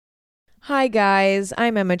Hi guys,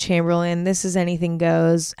 I'm Emma Chamberlain. This is Anything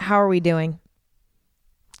Goes. How are we doing?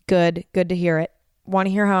 Good to hear it. Want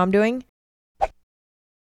to hear how I'm doing?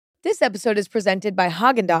 This episode is presented by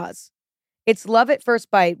Haagen-Dazs. It's love at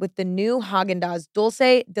first bite with the new Haagen-Dazs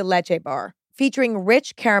Dulce de Leche bar, featuring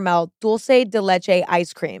rich caramel dulce de leche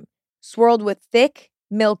ice cream, swirled with thick,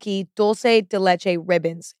 milky dulce de leche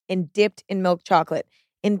ribbons and dipped in milk chocolate.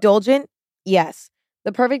 Indulgent? Yes.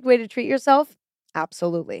 The perfect way to treat yourself?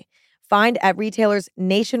 Absolutely. Find at retailers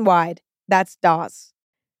nationwide. That's DAWS.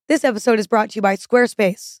 This episode is brought to you by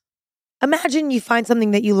Squarespace. Imagine you find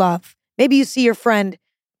something that you love. Maybe you see your friend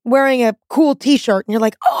wearing a cool t-shirt and you're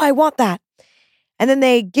like, oh, I want that. And then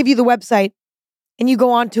they give you the website and you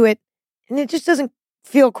go onto it and it just doesn't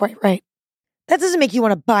feel quite right. That doesn't make you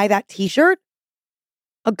want to buy that t-shirt.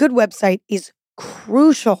 A good website is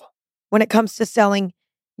crucial when it comes to selling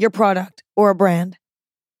your product or a brand.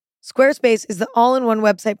 Squarespace is the all-in-one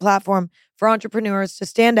website platform for entrepreneurs to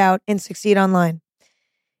stand out and succeed online.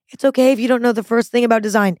 It's okay if you don't know the first thing about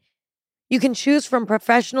design. You can choose from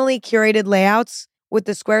professionally curated layouts with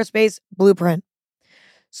the Squarespace Blueprint.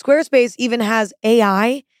 Squarespace even has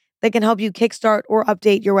AI that can help you kickstart or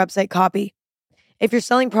update your website copy. If you're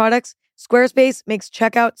selling products, Squarespace makes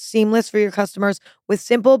checkout seamless for your customers with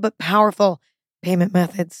simple but powerful payment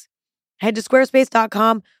methods. Head to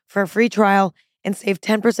squarespace.com for a free trial and save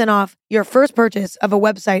 10% off your first purchase of a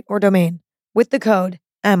website or domain with the code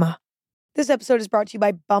EMMA. This episode is brought to you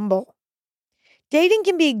by Bumble. Dating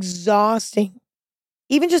can be exhausting.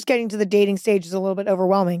 Even just getting to the dating stage is a little bit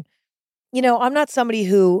overwhelming. You know, I'm not somebody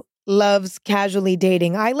who loves casually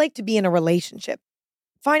dating. I like to be in a relationship.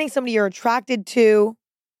 Finding somebody you're attracted to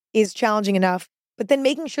is challenging enough, but then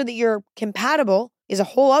making sure that you're compatible is a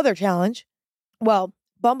whole other challenge. Well,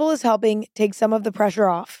 Bumble is helping take some of the pressure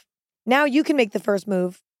off. Now you can make the first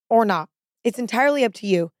move or not. It's entirely up to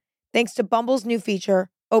you, thanks to Bumble's new feature,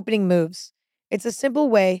 Opening Moves. It's a simple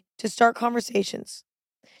way to start conversations.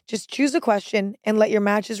 Just choose a question and let your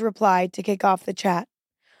matches reply to kick off the chat.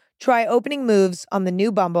 Try Opening Moves on the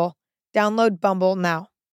new Bumble. Download Bumble now.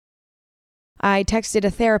 I texted a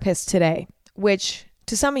therapist today, which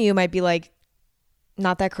to some of you might be like,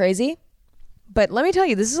 not that crazy. But let me tell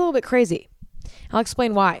you, this is a little bit crazy. I'll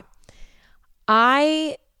explain why.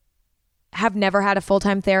 I have never had a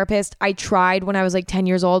full-time therapist. I tried when I was like 10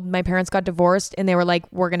 years old. My parents got divorced and they were like,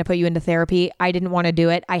 we're going to put you into therapy. I didn't want to do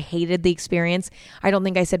it. I hated the experience. I don't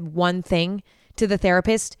think I said one thing to the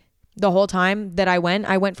therapist the whole time that I went.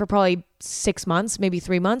 I went for probably 6 months, maybe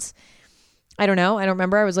 3 months. I don't know. I don't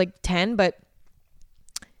remember. I was like 10, but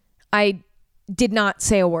I did not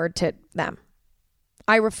say a word to them.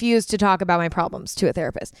 I refused to talk about my problems to a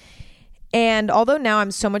therapist. And although now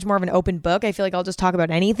I'm so much more of an open book, I feel like I'll just talk about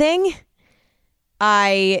anything.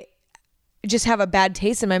 I just have a bad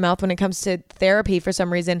taste in my mouth when it comes to therapy for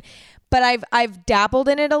some reason. But I've dabbled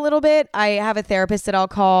in it a little bit. I have a therapist that I'll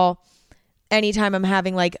call anytime I'm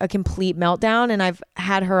having like a complete meltdown, and I've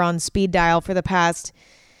had her on speed dial for the past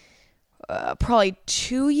probably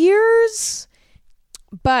 2 years.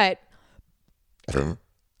 But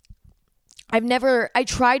I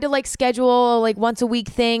tried to like schedule like once a week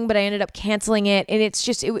thing, but I ended up canceling it. And it's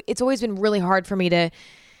just, it's always been really hard for me to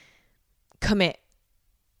commit.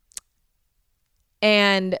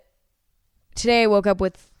 And today I woke up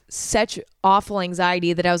with such awful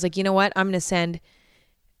anxiety that I was like, you know what? I'm going to send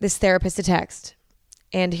this therapist a text.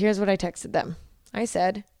 And here's what I texted them. I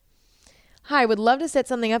said, hi, would love to set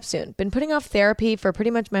something up soon. Been putting off therapy for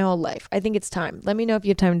pretty much my whole life. I think it's time. Let me know if you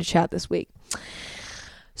have time to chat this week.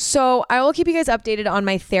 So I will keep you guys updated on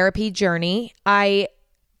my therapy journey. I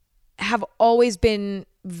have always been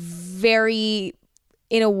very,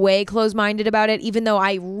 in a way, closed-minded about it, even though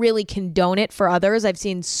I really condone it for others. I've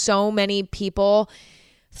seen so many people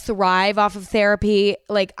thrive off of therapy.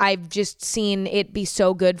 Like, I've just seen it be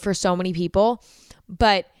so good for so many people.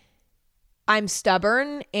 But I'm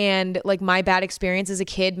stubborn, and like my bad experience as a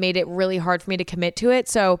kid made it really hard for me to commit to it.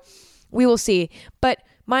 So we will see. But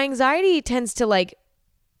my anxiety tends to like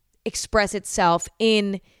express itself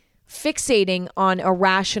in fixating on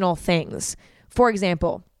irrational things. For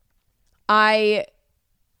example, I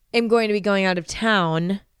am going to be going out of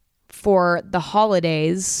town for the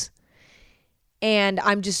holidays, and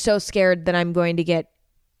I'm just so scared that I'm going to get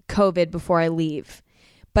COVID before I leave.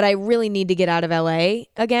 But I really need to get out of LA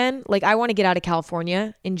again. Like, I want to get out of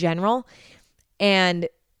California in general. And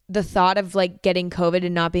the thought of like getting COVID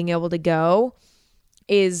and not being able to go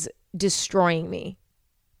is destroying me.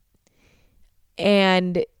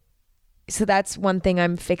 And so that's one thing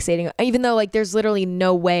I'm fixating on, even though like there's literally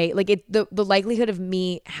no way, like the likelihood of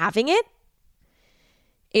me having it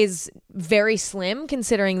is very slim,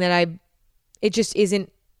 considering that I It just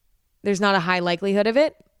isn't, there's not a high likelihood of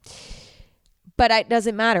it. But it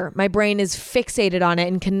doesn't matter. My brain is fixated on it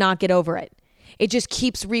and cannot get over it. It just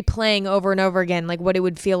keeps replaying over and over again, like what it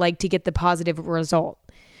would feel like to get the positive result,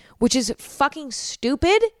 which is fucking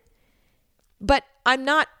stupid. But I'm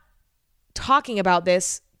not talking about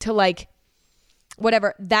this to like,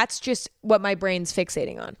 whatever. That's just what my brain's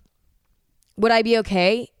fixating on. Would I be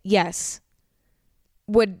okay? Yes.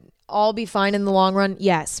 Would all be fine in the long run?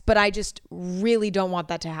 Yes. But I just really don't want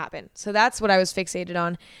that to happen. So that's what I was fixated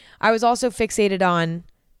on. I was also fixated on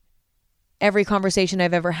every conversation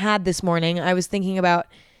I've ever had this morning. I was thinking about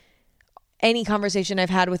any conversation I've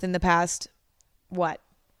had within the past,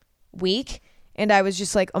 week? And I was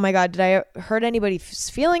just like, oh my God, did I hurt anybody's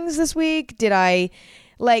feelings this week? Did I,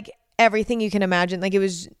 like, everything you can imagine? Like, it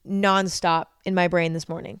was nonstop in my brain this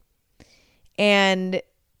morning. And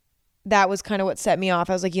that was kind of what set me off.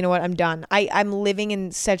 I was like, you know what? I'm done. I'm living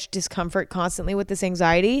in such discomfort constantly with this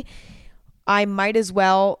anxiety. I might as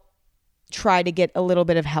well try to get a little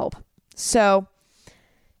bit of help. So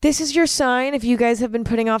this is your sign. If you guys have been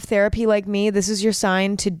putting off therapy like me, this is your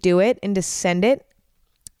sign to do it and to send it.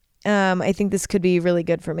 I think this could be really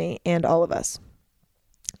good for me and all of us.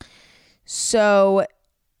 So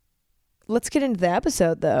let's get into the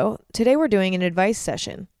episode though. Today we're doing an advice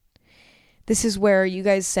session. This is where you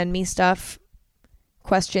guys send me stuff,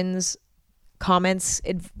 questions, comments,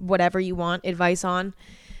 whatever you want advice on,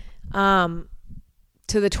 to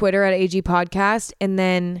the Twitter at AG Podcast. And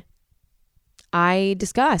then I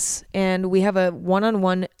discuss and we have a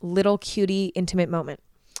one-on-one little cutie intimate moment.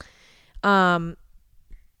 Let's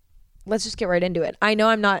just get right into it. I know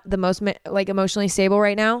I'm not the most emotionally stable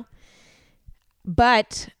right now,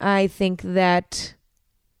 but I think that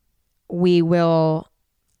we will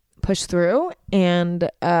push through, and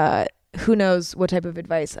who knows what type of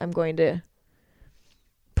advice I'm going to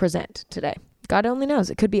present today. God only knows.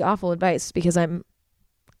 It could be awful advice because I'm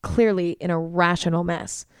clearly in a rational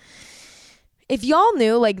mess. If y'all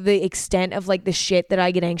knew like the extent of like the shit that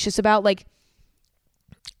I get anxious about, like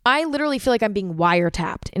I literally feel like I'm being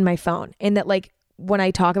wiretapped in my phone, and that like when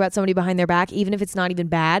I talk about somebody behind their back, even if it's not even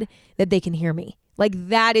bad, that they can hear me. Like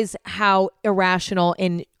that is how irrational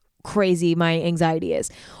and crazy my anxiety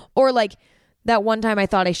is. Or like that one time I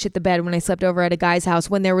thought I shit the bed when I slept over at a guy's house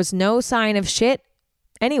when there was no sign of shit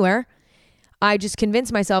anywhere. I just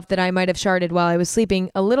convinced myself that I might have sharted while I was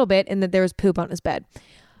sleeping a little bit and that there was poop on his bed.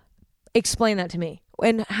 Explain that to me.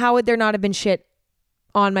 And how would there not have been shit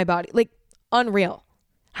on my body? Like unreal.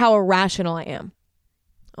 How irrational I am.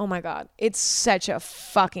 Oh my God. It's such a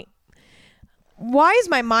fucking... Why is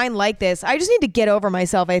my mind like this? I just need to get over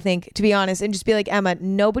myself, I think, to be honest, and just be like, Emma,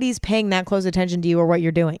 nobody's paying that close attention to you or what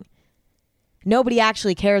you're doing. Nobody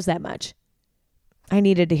actually cares that much. I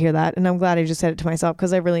needed to hear that, and I'm glad I just said it to myself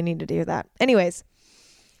because I really needed to hear that. Anyways,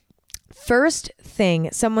 first thing,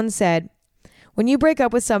 someone said, when you break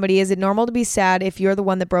up with somebody, is it normal to be sad if you're the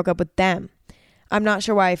one that broke up with them? I'm not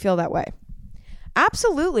sure why I feel that way.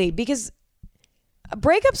 Absolutely, because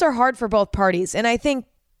breakups are hard for both parties, and I think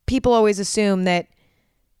people always assume that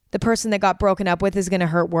the person that got broken up with is going to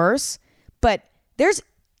hurt worse, but there's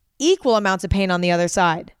equal amounts of pain on the other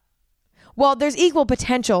side. Well, there's equal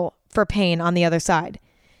potential for pain on the other side.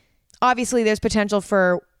 Obviously, there's potential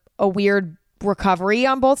for a weird recovery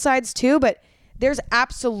on both sides too, but there's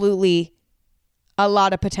absolutely a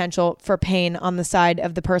lot of potential for pain on the side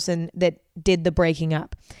of the person that did the breaking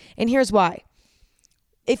up. And here's why.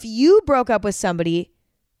 If you broke up with somebody,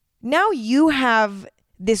 now you have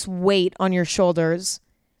this weight on your shoulders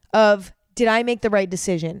of, did I make the right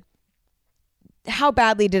decision? How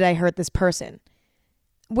badly did I hurt this person?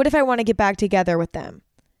 What if I want to get back together with them?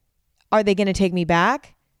 Are they going to take me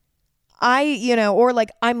back? Or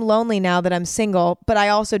like I'm lonely now that I'm single, but I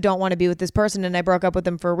also don't want to be with this person and I broke up with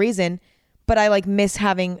them for a reason, but I like miss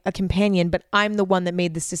having a companion, but I'm the one that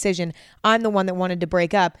made this decision. I'm the one that wanted to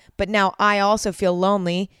break up, but now I also feel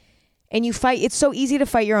lonely. And you fight. It's so easy to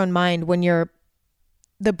fight your own mind when you're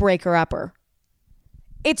the breaker-upper.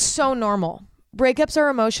 It's so normal. Breakups are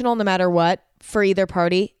emotional no matter what for either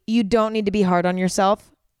party. You don't need to be hard on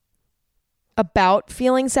yourself about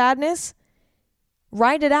feeling sadness.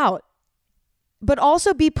 Write it out. But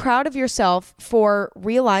also be proud of yourself for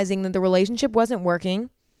realizing that the relationship wasn't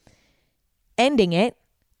working, ending it,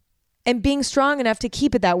 and being strong enough to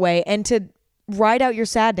keep it that way and to ride out your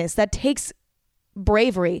sadness. That takes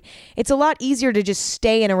bravery. It's a lot easier to just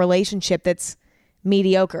stay in a relationship that's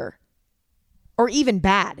mediocre or even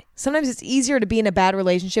bad. Sometimes it's easier to be in a bad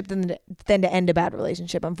relationship than to end a bad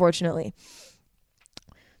relationship, unfortunately.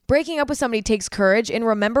 Breaking up with somebody takes courage, and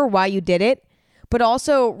remember why you did it, but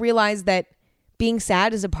also realize that being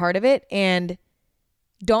sad is a part of it, and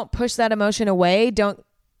don't push that emotion away. Don't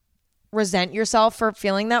resent yourself for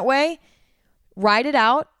feeling that way. Ride it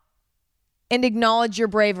out and acknowledge your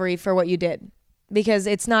bravery for what you did, because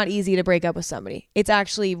it's not easy to break up with somebody. It's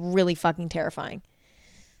actually really fucking terrifying.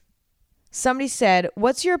 Somebody said,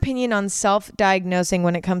 what's your opinion on self-diagnosing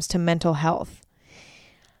when it comes to mental health?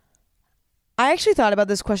 I actually thought about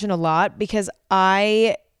this question a lot because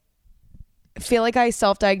I feel like I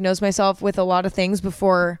self-diagnosed myself with a lot of things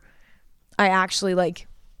before I actually like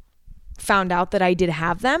found out that I did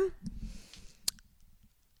have them.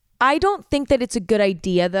 I don't think that it's a good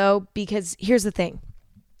idea though, because here's the thing.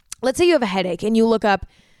 Let's say you have a headache and you look up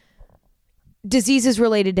diseases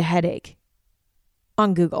related to headache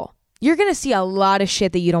on Google. You're going to see a lot of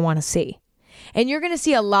shit that you don't want to see. And you're going to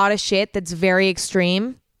see a lot of shit that's very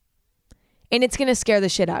extreme, and it's going to scare the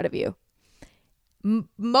shit out of you.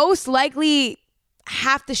 Most likely,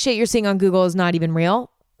 half the shit you're seeing on Google is not even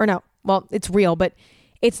real. Or no, well, it's real, but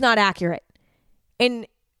it's not accurate. And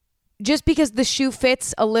just because the shoe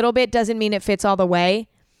fits a little bit doesn't mean it fits all the way.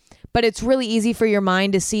 But it's really easy for your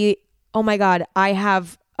mind to see, oh my God, I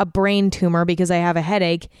have a brain tumor because I have a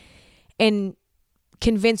headache, and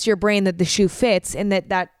convince your brain that the shoe fits and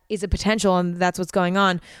that is a potential and that's what's going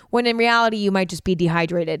on, when in reality you might just be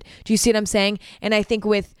dehydrated. Do you see what I'm saying? And I think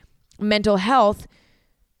with mental health,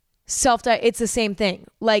 it's the same thing.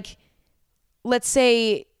 Like, let's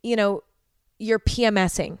say, you're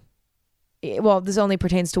PMSing. Well, this only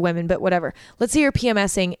pertains to women, but whatever. Let's say you're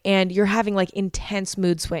PMSing and you're having like intense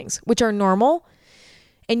mood swings, which are normal.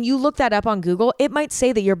 And you look that up on Google, it might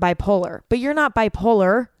say that you're bipolar, but you're not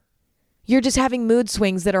bipolar. You're just having mood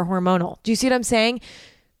swings that are hormonal. Do you see what I'm saying?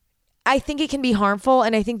 I think it can be harmful,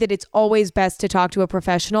 and I think that it's always best to talk to a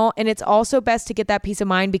professional, and it's also best to get that peace of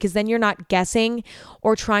mind, because then you're not guessing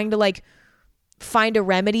or trying to like find a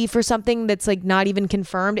remedy for something that's like not even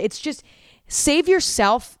confirmed. It's just save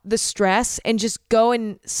yourself the stress and just go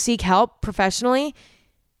and seek help professionally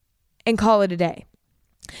and call it a day.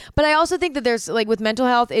 But I also think that there's like with mental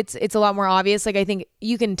health, it's a lot more obvious. Like I think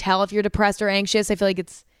you can tell if you're depressed or anxious. I feel like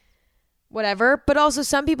it's whatever. But also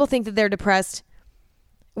some people think that they're depressed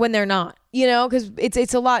when they're not, because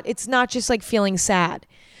it's a lot. It's not just like feeling sad.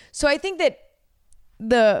 So I think that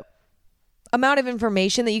the amount of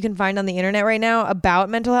information that you can find on the internet right now about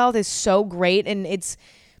mental health is so great. And it's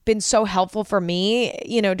been so helpful for me,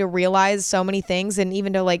 to realize so many things and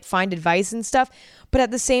even to like find advice and stuff. But at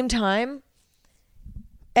the same time,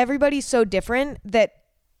 everybody's so different that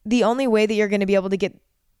the only way that you're going to be able to get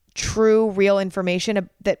true, real information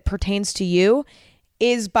that pertains to you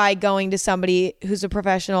is by going to somebody who's a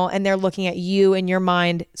professional and they're looking at you and your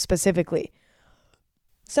mind specifically.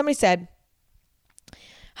 Somebody said,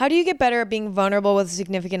 how do you get better at being vulnerable with a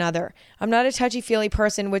significant other? I'm not a touchy-feely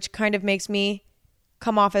person, which kind of makes me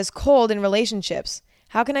come off as cold in relationships.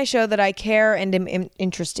 How can I show that I care and am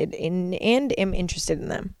interested in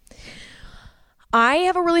them? I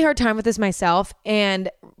have a really hard time with this myself, and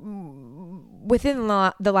within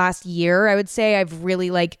the last year, I would say I've really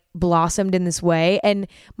like blossomed in this way. And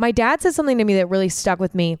my dad said something to me that really stuck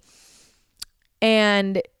with me.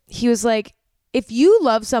 And he was like, if you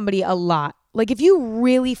love somebody a lot, like if you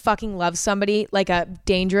really fucking love somebody like a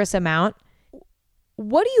dangerous amount,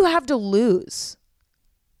 what do you have to lose?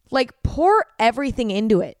 Like pour everything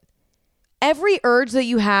into it. Every urge that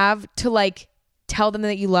you have to like tell them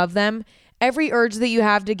that you love them, every urge that you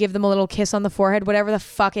have to give them a little kiss on the forehead, whatever the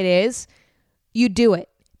fuck it is, you do it.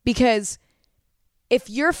 Because if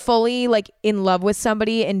you're fully like in love with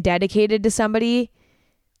somebody and dedicated to somebody,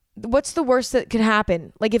 what's the worst that could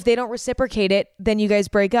happen? Like if they don't reciprocate it, then you guys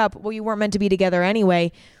break up. Well, you weren't meant to be together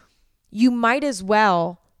anyway. You might as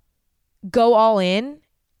well go all in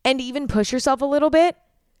and even push yourself a little bit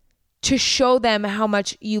to show them how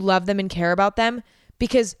much you love them and care about them.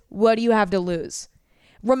 Because what do you have to lose?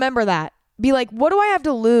 Remember that. Be like, what do I have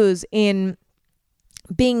to lose in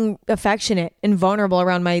being affectionate and vulnerable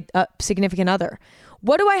around my significant other?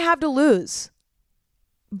 What do I have to lose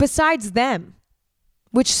besides them?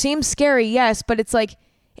 Which seems scary, yes, but it's like,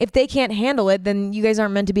 if they can't handle it, then you guys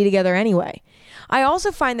aren't meant to be together anyway. I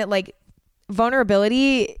also find that like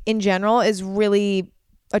vulnerability in general is really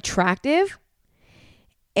attractive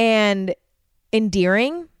and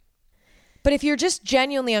endearing. But if you're just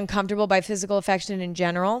genuinely uncomfortable by physical affection in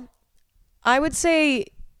general, I would say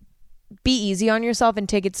be easy on yourself and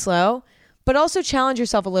take it slow, but also challenge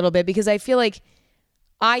yourself a little bit, because I feel like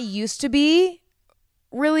I used to be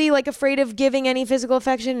really like afraid of giving any physical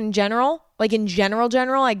affection in general. Like in general,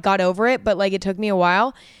 I got over it, but like it took me a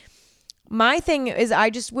while. My thing is I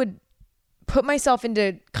just would put myself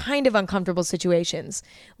into kind of uncomfortable situations.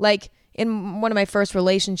 Like in one of my first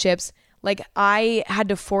relationships, like I had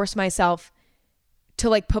to force myself to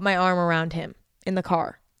like put my arm around him in the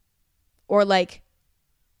car, or like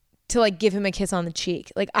to like give him a kiss on the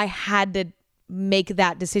cheek. Like I had to make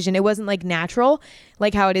that decision. It wasn't like natural,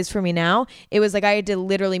 like how it is for me now. It was like I had to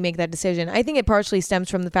literally make that decision. I think it partially stems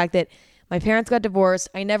from the fact that my parents got divorced.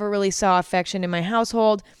 I never really saw affection in my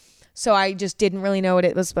household. So I just didn't really know what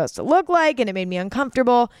it was supposed to look like, and it made me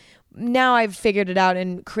uncomfortable. Now I've figured it out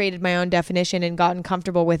and created my own definition and gotten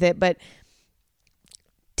comfortable with it. But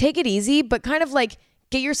take it easy, but kind of like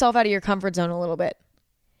get yourself out of your comfort zone a little bit.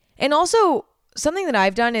 And also something that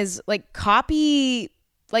I've done is like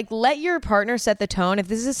let your partner set the tone. If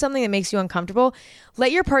this is something that makes you uncomfortable,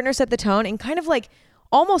 let your partner set the tone and kind of like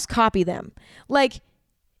almost copy them. Like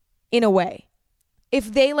in a way,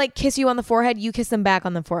 if they like kiss you on the forehead, you kiss them back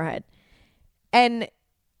on the forehead. And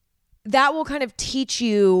that will kind of teach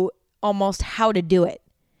you almost how to do it.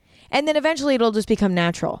 And then eventually it'll just become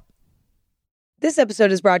natural. This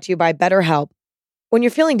episode is brought to you by BetterHelp. When you're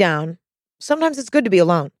feeling down, sometimes it's good to be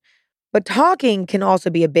alone, but talking can also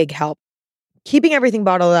be a big help. Keeping everything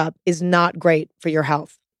bottled up is not great for your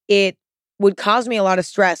health. It would cause me a lot of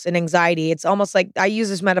stress and anxiety. It's almost like, I use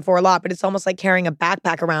this metaphor a lot, but it's almost like carrying a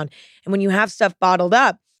backpack around. And when you have stuff bottled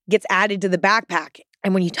up, it gets added to the backpack.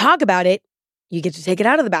 And when you talk about it, you get to take it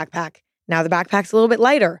out of the backpack. Now the backpack's a little bit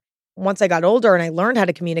lighter. Once I got older and I learned how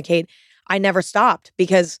to communicate, I never stopped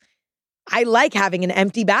because I like having an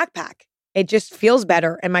empty backpack. It just feels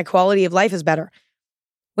better and my quality of life is better.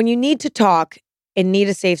 When you need to talk and need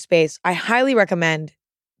a safe space, I highly recommend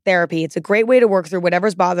therapy. It's a great way to work through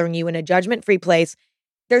whatever's bothering you in a judgment-free place.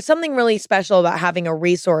 There's something really special about having a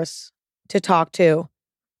resource to talk to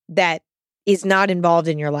that is not involved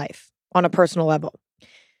in your life on a personal level.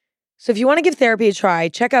 So if you want to give therapy a try,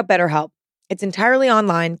 check out BetterHelp. It's entirely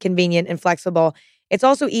online, convenient, and flexible. It's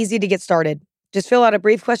also easy to get started. Just fill out a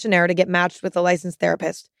brief questionnaire to get matched with a licensed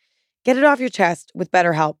therapist. Get it off your chest with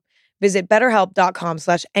BetterHelp. Visit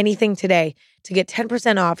betterhelp.com/anything today to get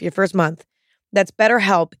 10% off your first month. That's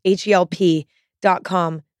BetterHelp,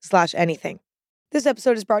 HELP.com/anything. This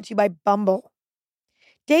episode is brought to you by Bumble.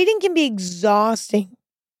 Dating can be exhausting.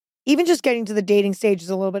 Even just getting to the dating stage is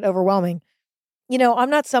a little bit overwhelming. You know, I'm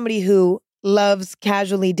not somebody who loves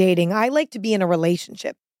casually dating. I like to be in a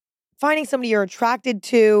relationship. Finding somebody you're attracted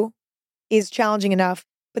to is challenging enough,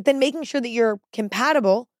 but then making sure that you're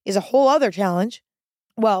compatible is a whole other challenge.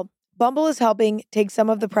 Well, Bumble is helping take some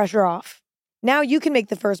of the pressure off. Now you can make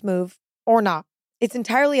the first move or not. It's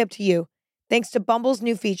entirely up to you, thanks to Bumble's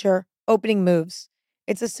new feature, Opening Moves.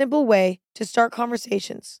 It's a simple way to start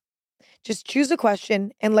conversations. Just choose a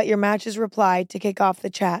question and let your matches reply to kick off the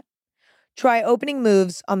chat. Try Opening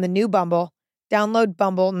Moves on the new Bumble. Download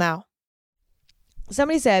Bumble now.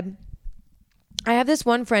 Somebody said, I have this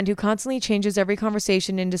one friend who constantly changes every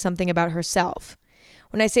conversation into something about herself.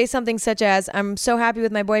 When I say something such as, I'm so happy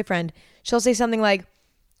with my boyfriend, she'll say something like,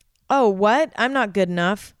 oh, what? I'm not good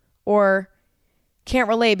enough. Or can't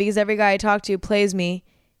relate because every guy I talk to plays me.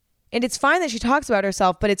 And it's fine that she talks about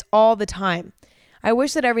herself, but it's all the time. I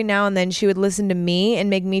wish that every now and then she would listen to me and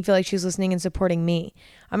make me feel like she's listening and supporting me.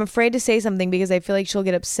 I'm afraid to say something because I feel like she'll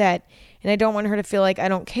get upset, and I don't want her to feel like I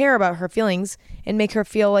don't care about her feelings and make her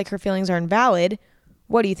feel like her feelings are invalid.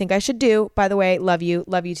 What do you think I should do? By the way, love you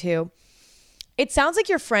too. It sounds like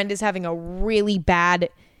your friend is having a really bad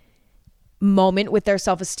moment with their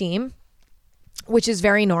self-esteem, which is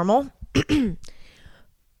very normal,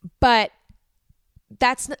 but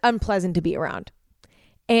that's unpleasant to be around.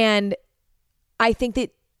 And I think that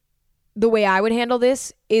the way I would handle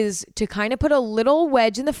this is to kind of put a little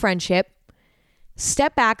wedge in the friendship,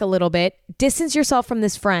 step back a little bit, distance yourself from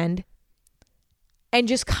this friend, and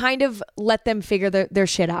just kind of let them figure their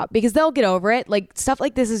shit out, because they'll get over it. Like, stuff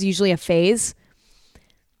like this is usually a phase,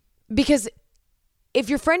 because if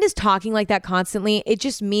your friend is talking like that constantly, it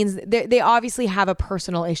just means they obviously have a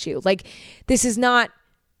personal issue. Like, this is not,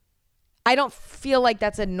 I don't feel like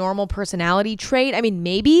that's a normal personality trait. I mean,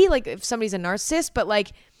 maybe like if somebody's a narcissist, but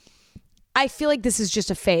like, I feel like this is just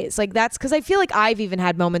a phase. Like, that's because I feel like I've even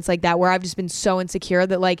had moments like that where I've just been so insecure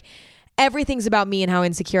that like everything's about me and how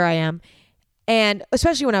insecure I am. And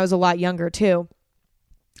especially when I was a lot younger too.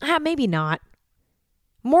 Maybe not.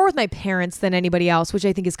 More with my parents than anybody else, which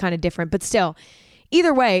I think is kind of different, but still,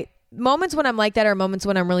 either way, moments when I'm like that are moments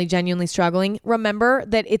when I'm really genuinely struggling. Remember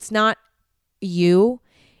that it's not you.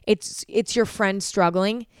 It's your friend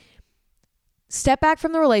struggling. Step back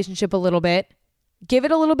from the relationship a little bit. Give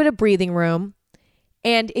it a little bit of breathing room.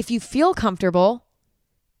 And if you feel comfortable,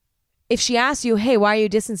 if she asks you, hey, why are you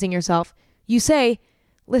distancing yourself? You say,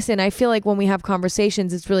 listen, I feel like when we have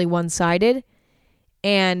conversations, it's really one-sided.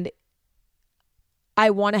 And I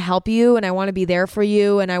want to help you and I want to be there for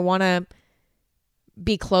you and I want to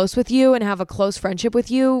be close with you and have a close friendship with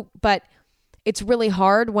you. But it's really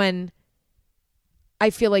hard when I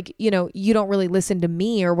feel like, you don't really listen to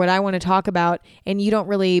me or what I want to talk about and you don't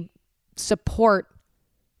really support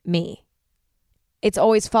me. It's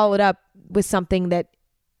always followed up with something that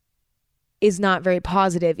is not very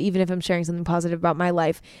positive, even if I'm sharing something positive about my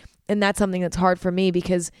life. And that's something that's hard for me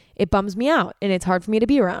because it bums me out and it's hard for me to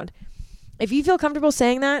be around. If you feel comfortable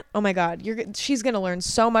saying that, oh my God, she's going to learn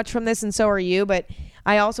so much from this and so are you. But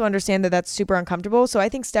I also understand that that's super uncomfortable. So I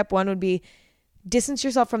think step one would be distance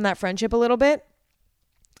yourself from that friendship a little bit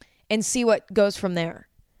and see what goes from there.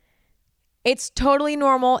 It's totally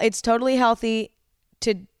normal. It's totally healthy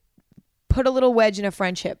to put a little wedge in a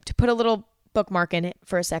friendship, to put a little bookmark in it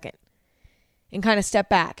for a second and kind of step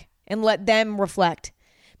back and let them reflect,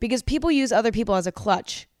 because people use other people as a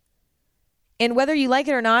clutch. And whether you like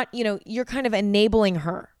it or not, you're kind of enabling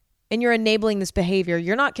her and you're enabling this behavior.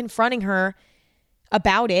 You're not confronting her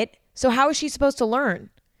about it. So how is she supposed to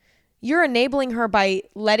learn? You're enabling her by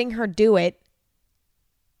letting her do it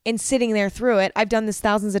and sitting there through it. I've done this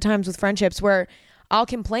thousands of times with friendships where I'll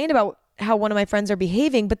complain about how one of my friends are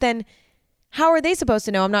behaving, but then how are they supposed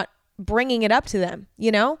to know? I'm not bringing it up to them,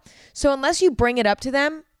 So unless you bring it up to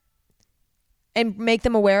them and make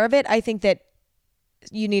them aware of it, I think that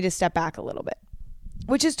you need to step back a little bit,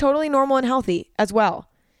 which is totally normal and healthy as well.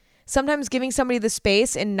 Sometimes giving somebody the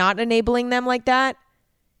space and not enabling them like that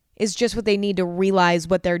is just what they need to realize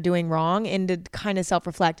what they're doing wrong and to kind of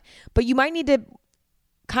self-reflect. But you might need to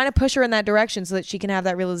kind of push her in that direction so that she can have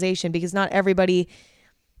that realization, because not everybody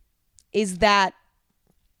is that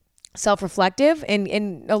self-reflective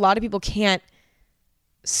and a lot of people can't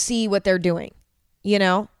see what they're doing,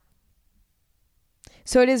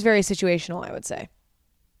 So it is very situational, I would say.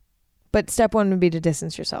 But step one would be to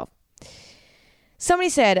distance yourself. Somebody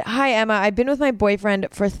said, "Hi, Emma. I've been with my boyfriend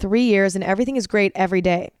for 3 years and everything is great every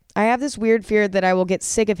day. I have this weird fear that I will get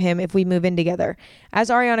sick of him if we move in together. As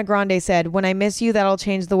Ariana Grande said, when I miss you, that'll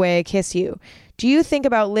change the way I kiss you. Do you think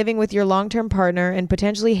about living with your long-term partner and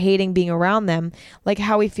potentially hating being around them, like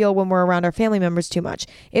how we feel when we're around our family members too much?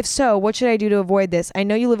 If so, what should I do to avoid this? I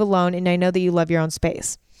know you live alone and I know that you love your own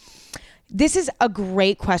space." This is a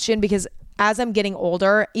great question because as I'm getting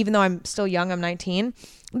older, even though I'm still young, I'm 19,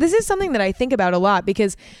 this is something that I think about a lot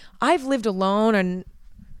because I've lived alone and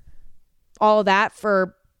all of that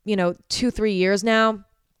for, 2-3 years now.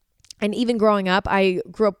 And even growing up, I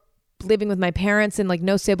grew up living with my parents and like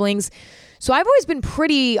no siblings. So I've always been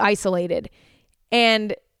pretty isolated.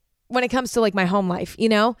 And when it comes to like my home life,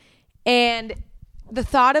 and the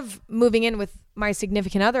thought of moving in with my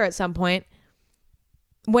significant other at some point,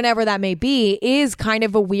 whenever that may be, is kind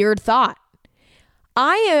of a weird thought.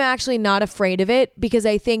 I am actually not afraid of it because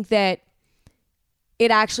I think that it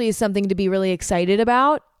actually is something to be really excited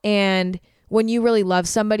about. And when you really love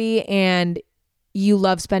somebody and you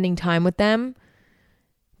love spending time with them,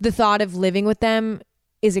 the thought of living with them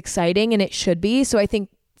is exciting and it should be. So I think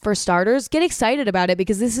for starters, get excited about it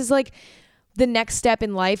because this is like the next step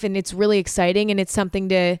in life and it's really exciting and it's something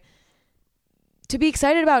to be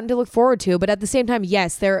excited about and to look forward to. But at the same time,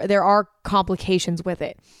 yes, there are complications with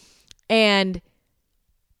it. And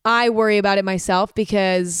I worry about it myself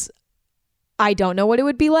because I don't know what it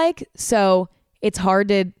would be like. So it's hard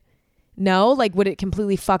to know, like, would it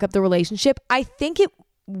completely fuck up the relationship? I think it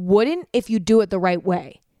wouldn't if you do it the right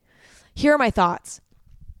way. Here are my thoughts.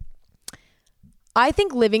 I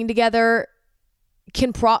think living together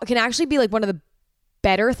can actually be like one of the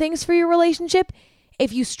better things for your relationship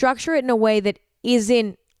if you structure it in a way that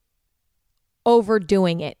isn't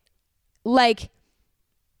overdoing it. Like,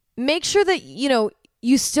 make sure that,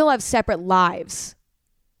 you still have separate lives.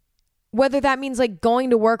 Whether that means like going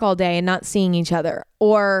to work all day and not seeing each other,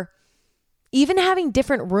 or even having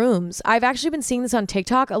different rooms. I've actually been seeing this on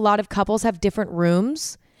TikTok. A lot of couples have different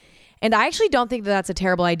rooms. And I actually don't think that that's a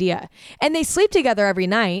terrible idea. And they sleep together every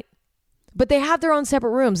night, but they have their own separate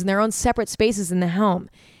rooms and their own separate spaces in the home.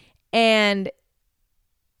 And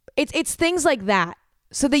it's things like that,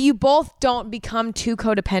 so that you both don't become too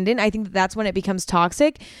codependent. I think that's when it becomes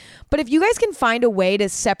toxic. But if you guys can find a way to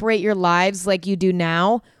separate your lives like you do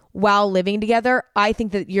now while living together, I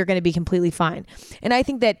think that you're going to be completely fine. And I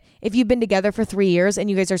think that if you've been together for 3 years and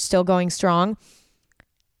you guys are still going strong,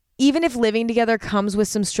 even if living together comes with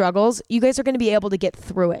some struggles, you guys are going to be able to get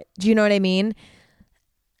through it. Do you know what I mean?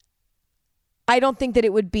 I don't think that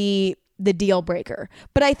it would be the deal breaker.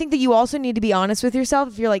 But I think that you also need to be honest with yourself.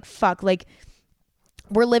 If you're like, fuck, like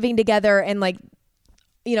we're living together and like,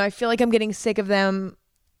 I feel like I'm getting sick of them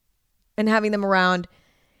and having them around.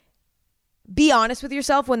 be honest with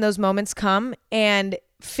yourself when those moments come and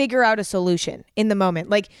figure out a solution in the moment.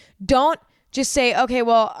 Like, don't just say, okay,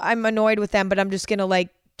 well, I'm annoyed with them, but I'm just going to like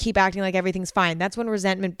keep acting like everything's fine. That's when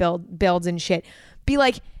resentment builds and shit. Be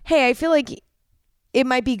like, hey, I feel like it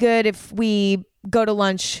might be good if we go to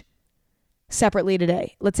lunch separately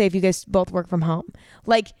today. Let's say if you guys both work from home.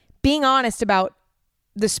 Like, being honest about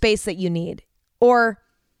the space that you need. Or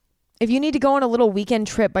if you need to go on a little weekend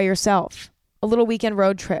trip by yourself, a little weekend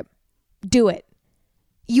road trip, do it.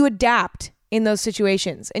 You adapt in those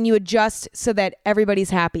situations and you adjust so that everybody's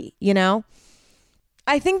happy, you know?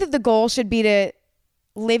 I think that the goal should be to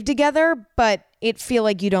live together, but it feel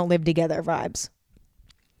like you don't live together vibes.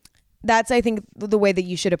 That's, I think, the way that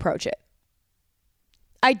you should approach it.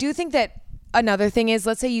 I do think that another thing is,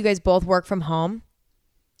 let's say you guys both work from home.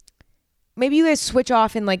 Maybe you guys switch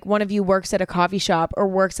off and like one of you works at a coffee shop or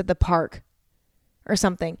works at the park or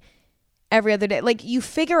something every other day. Like, you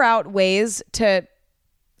figure out ways to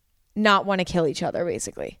not want to kill each other,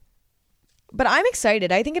 basically. But I'm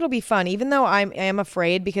excited. I think it'll be fun, even though I am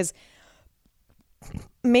afraid, because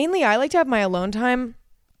mainly I like to have my alone time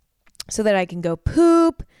so that I can go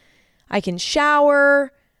poop, I can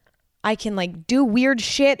shower, I can like do weird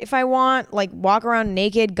shit if I want, like walk around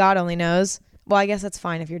naked, God only knows. Well, I guess that's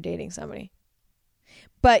fine if you're dating somebody.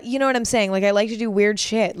 But you know what I'm saying? Like, I like to do weird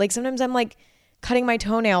shit. Like, sometimes I'm like cutting my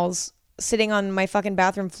toenails, sitting on my fucking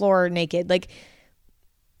bathroom floor naked. Like,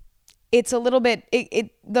 it's a little bit,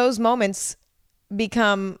 those moments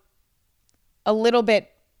become a little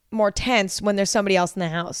bit more tense when there's somebody else in the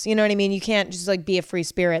house. You know what I mean? You can't just like be a free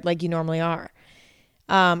spirit like you normally are.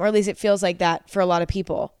 Or at least it feels like that for a lot of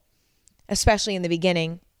people, especially in the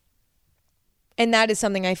beginning. And that is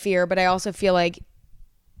something I fear, but I also feel like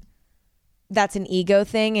that's an ego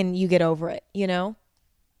thing and you get over it, you know?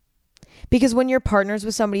 Because when you're partners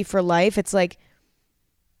with somebody for life, it's like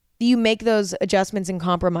you make those adjustments and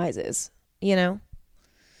compromises, you know?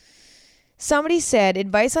 Somebody said,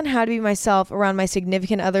 advice on how to be myself around my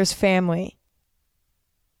significant other's family.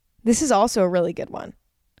 This is also a really good one.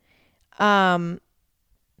 I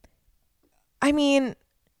mean,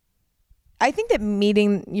 I think that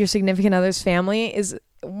meeting your significant other's family is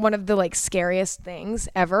one of the like scariest things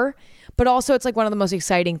ever, but also it's like one of the most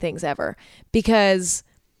exciting things ever, because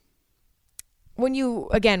when you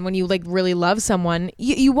like really love someone,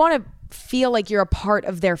 you want to feel like you're a part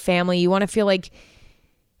of their family. You want to feel like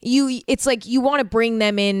it's like you want to bring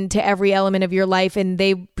them into every element of your life, and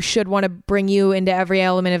they should want to bring you into every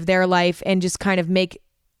element of their life and just kind of make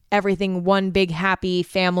everything one big happy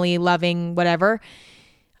family loving whatever.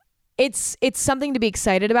 It's something to be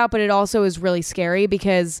excited about, but it also is really scary,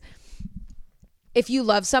 because if you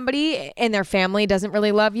love somebody and their family doesn't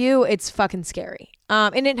really love you, it's fucking scary.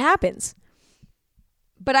 And it happens.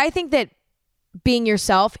 But I think that being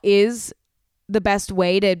yourself is the best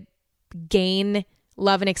way to gain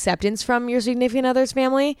love and acceptance from your significant other's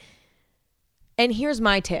family. And here's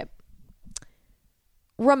my tip.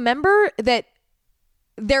 Remember that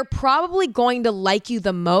they're probably going to like you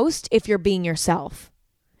the most if you're being yourself.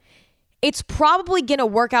 It's probably going to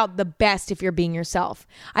work out the best if you're being yourself.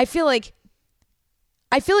 I feel like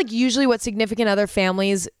usually what significant other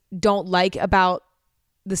families don't like about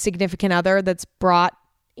the significant other that's brought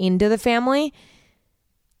into the family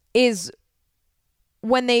is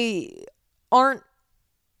when they aren't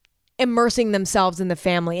immersing themselves in the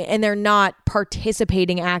family and they're not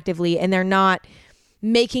participating actively and they're not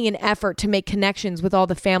making an effort to make connections with all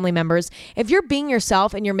the family members. If you're being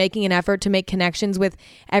yourself and you're making an effort to make connections with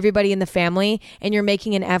everybody in the family and you're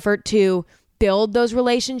making an effort to build those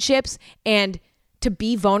relationships and to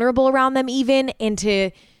be vulnerable around them even,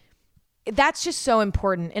 and that's just so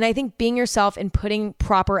important. And I think being yourself and putting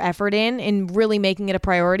proper effort in and really making it a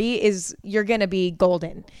priority you're going to be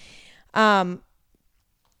golden.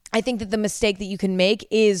 I think that the mistake that you can make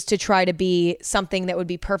is to try to be something that would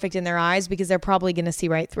be perfect in their eyes, because they're probably going to see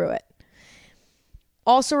right through it.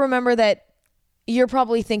 Also remember that you're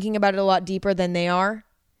probably thinking about it a lot deeper than they are.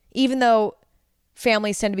 Even though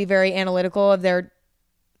families tend to be very analytical of their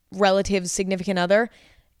relative's significant other,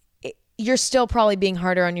 you're still probably being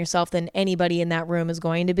harder on yourself than anybody in that room is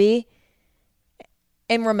going to be.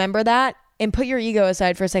 And remember that, and put your ego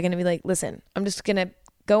aside for a second and be like, listen, I'm just going to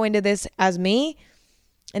go into this as me,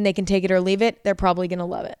 and they can take it or leave it. They're probably going to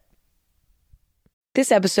love it.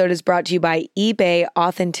 This episode is brought to you by eBay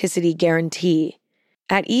Authenticity Guarantee.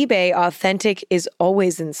 At eBay, authentic is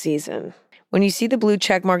always in season. When you see the blue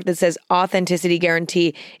check mark that says Authenticity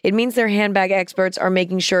Guarantee, it means their handbag experts are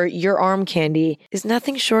making sure your arm candy is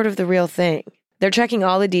nothing short of the real thing. They're checking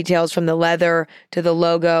all the details from the leather to the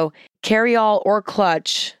logo, carry-all or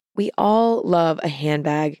clutch. We all love a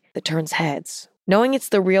handbag that turns heads. Knowing it's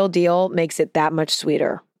the real deal makes it that much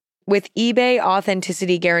sweeter. With eBay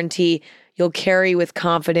Authenticity Guarantee, you'll carry with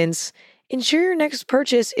confidence. Ensure your next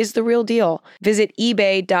purchase is the real deal. Visit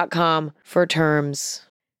ebay.com for terms.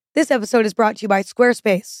 This episode is brought to you by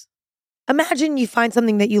Squarespace. Imagine you find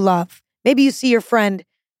something that you love. Maybe you see your friend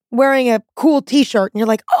wearing a cool t-shirt and you're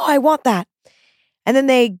like, oh, I want that. And then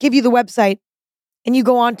they give you the website and you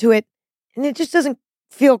go onto it and it just doesn't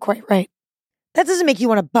feel quite right. That doesn't make you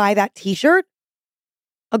want to buy that t-shirt.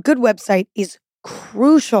 A good website is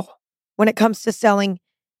crucial when it comes to selling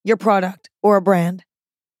your product or a brand.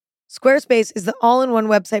 Squarespace is the all-in-one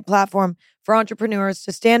website platform for entrepreneurs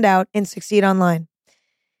to stand out and succeed online.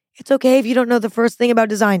 It's okay if you don't know the first thing about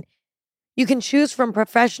design. You can choose from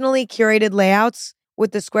professionally curated layouts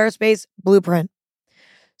with the Squarespace Blueprint.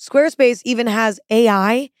 Squarespace even has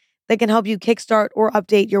AI that can help you kickstart or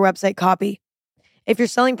update your website copy. If you're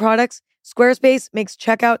selling products, Squarespace makes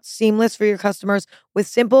checkout seamless for your customers with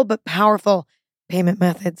simple but powerful payment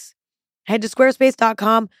methods. Head to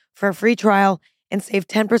squarespace.com for a free trial and save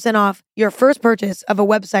 10% off your first purchase of a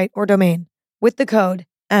website or domain with the code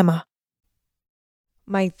EMMA.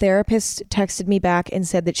 My therapist texted me back and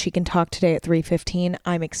said that she can talk today at 3:15.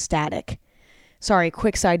 I'm ecstatic. Sorry,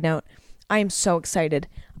 quick side note. I am so excited.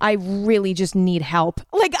 I really just need help.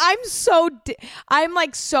 Like, I'm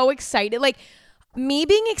like so excited. Like, me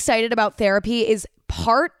being excited about therapy is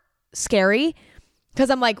part scary because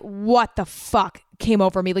I'm like, what the fuck came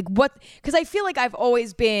over me? Like, what? Because I feel like I've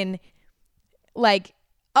always been like,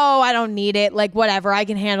 oh, I don't need it. Like, whatever. I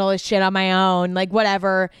can handle this shit on my own. Like,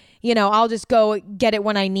 whatever. You know, I'll just go get it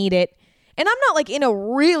when I need it. And I'm not like in a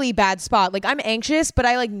really bad spot. Like, I'm anxious, but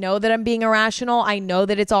I like know that I'm being irrational. I know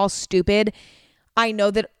that it's all stupid. I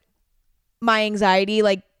know that my anxiety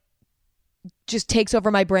like just takes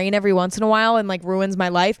over my brain every once in a while and like ruins my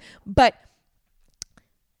life. But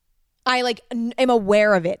I like am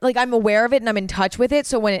aware of it. Like, I'm aware of it and I'm in touch with it.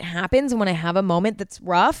 So when it happens and when I have a moment that's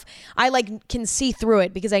rough, I like can see through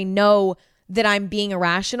it because I know that I'm being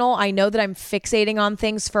irrational. I know that I'm fixating on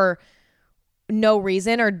things for no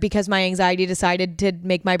reason or because my anxiety decided to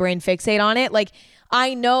make my brain fixate on it. Like,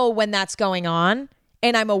 I know when that's going on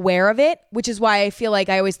and I'm aware of it, which is why I feel like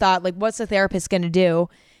I always thought, like, what's the therapist going to do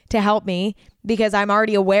to help me? Because I'm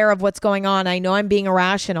already aware of what's going on. I know I'm being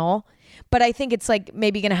irrational. But I think it's like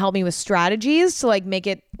maybe going to help me with strategies to like make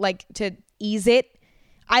it like to ease it.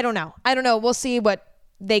 I don't know. We'll see what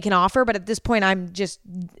they can offer. But at this point, I'm just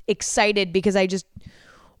excited because I just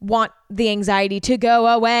want the anxiety to go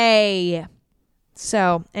away.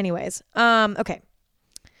 So anyways, okay.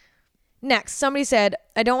 Next, somebody said,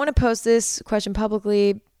 I don't want to post this question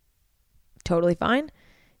publicly. Totally fine.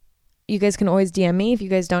 You guys can always DM me if you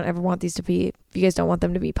guys don't ever want these to be, if you guys don't want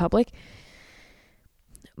them to be public.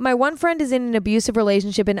 My one friend is in an abusive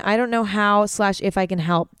relationship and I don't know how / if I can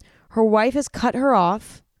help. Her wife has cut her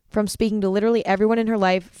off from speaking to literally everyone in her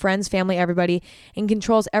life, friends, family, everybody, and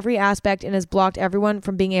controls every aspect and has blocked everyone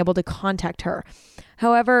from being able to contact her.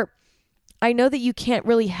 However, I know that you can't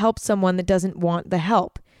really help someone that doesn't want the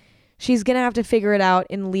help. She's going to have to figure it out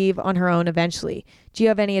and leave on her own eventually. Do you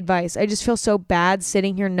have any advice? I just feel so bad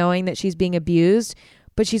sitting here knowing that she's being abused,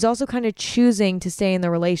 but she's also kind of choosing to stay in the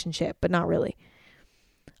relationship, but not really.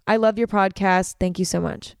 I love your podcast. Thank you so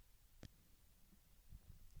much.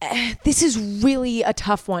 This is really a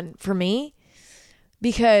tough one for me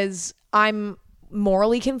because I'm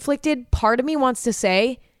morally conflicted. Part of me wants to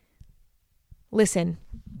say, listen,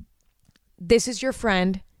 this is your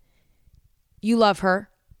friend. You love her.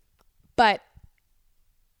 But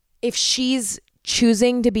if she's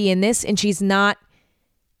choosing to be in this and she's not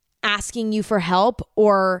asking you for help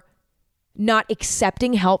or not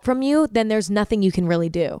accepting help from you, then there's nothing you can really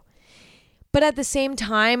do. But at the same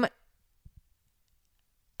time,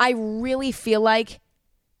 I really feel like,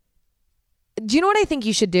 do you know what I think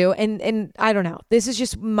you should do? And I don't know. This is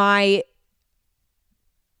just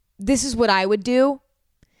this is what I would do.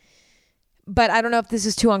 But I don't know if this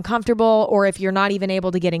is too uncomfortable or if you're not even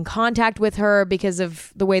able to get in contact with her because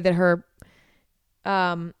of the way that her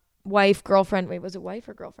girlfriend, was it wife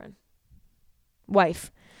or girlfriend?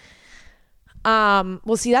 Wife.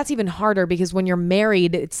 Well, see, that's even harder because when you're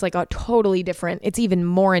married, it's like a totally different, it's even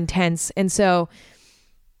more intense. And so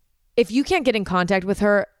if you can't get in contact with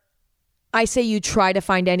her, I say you try to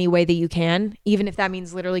find any way that you can, even if that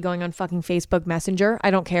means literally going on fucking Facebook Messenger.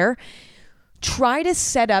 I don't care. Try to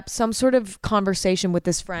set up some sort of conversation with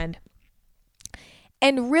this friend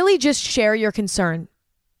and really just share your concern.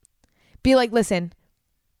 Be like, listen,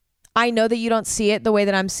 I know that you don't see it the way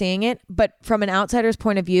that I'm seeing it, but from an outsider's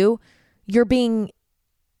point of view, you're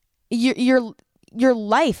your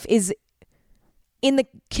life is in the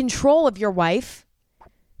control of your wife.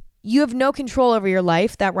 You have no control over your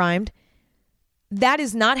life. That rhymed. That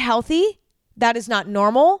is not healthy. That is not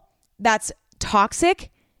normal. That's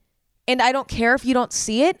toxic. And I don't care if you don't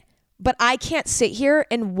see it, but I can't sit here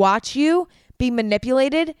and watch you be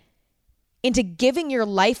manipulated into giving your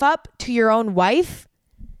life up to your own wife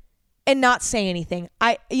and not say anything.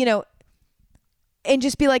 And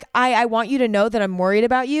just be like, I want you to know that I'm worried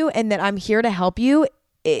about you and that I'm here to help you.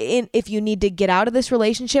 If you need to get out of this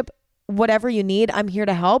relationship, whatever you need, I'm here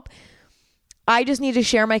to help. I just need to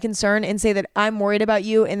share my concern and say that I'm worried about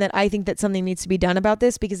you and that I think that something needs to be done about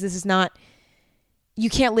this, because this is not, you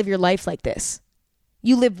can't live your life like this.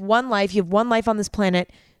 You live one life. You have one life on this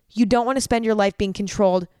planet. You don't want to spend your life being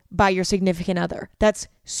controlled by your significant other. That's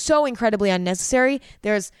so incredibly unnecessary.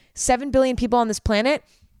 There's 7 billion people on this planet.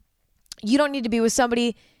 You don't need to be with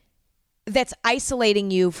somebody that's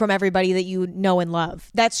isolating you from everybody that you know and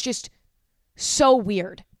love. That's just so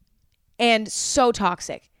weird and so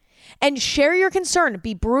toxic. And share your concern.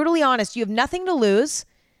 Be brutally honest. You have nothing to lose.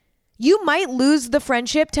 You might lose the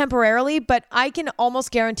friendship temporarily, but I can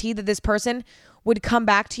almost guarantee that this person would come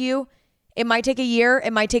back to you. It might take a year.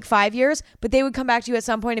 It might take 5 years, but they would come back to you at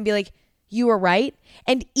some point and be like, you were right.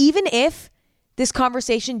 And even if this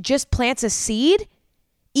conversation just plants a seed,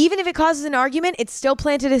 even if it causes an argument, it still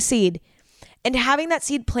planted a seed. And having that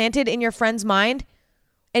seed planted in your friend's mind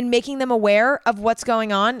and making them aware of what's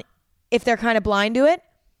going on, if they're kind of blind to it,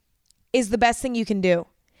 is the best thing you can do.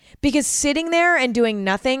 Because sitting there and doing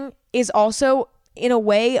nothing is also, in a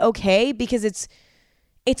way, okay, because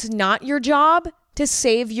it's not your job to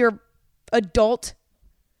save your adult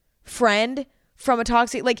friend from a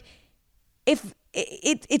toxic, like, if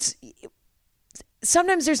it's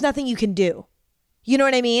sometimes there's nothing you can do. You know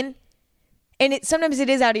what I mean? And sometimes it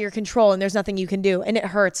is out of your control and there's nothing you can do and it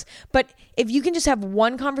hurts. But if you can just have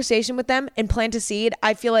one conversation with them and plant a seed,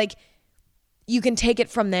 I feel like you can take it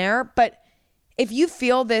from there. But if you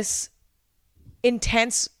feel this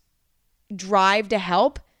intense drive to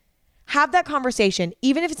help, have that conversation,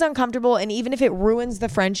 even if it's uncomfortable and even if it ruins the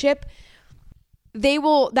friendship. They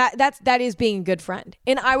will, that is being a good friend.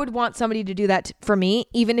 And I would want somebody to do that for me,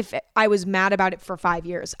 even if I was mad about it for 5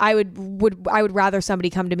 years. I would rather somebody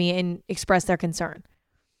come to me and express their concern.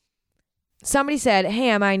 Somebody said, hey,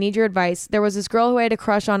 Emma, I need your advice. There was this girl who I had a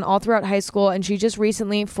crush on all throughout high school, and she just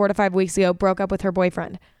recently, 4 to 5 weeks ago, broke up with her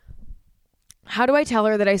boyfriend. How do I tell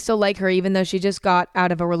her that I still like her even though she just got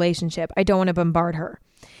out of a relationship? I don't want to bombard her.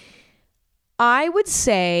 I would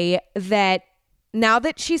say that now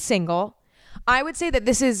that she's single, I would say that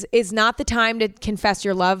this is not the time to confess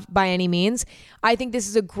your love by any means. I think this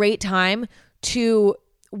is a great time to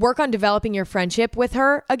work on developing your friendship with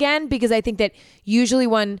her again, because I think that usually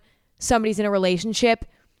when somebody's in a relationship,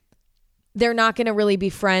 they're not going to really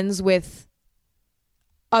be friends with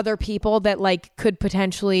other people that like could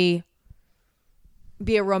potentially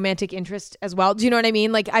be a romantic interest as well. Do you know what I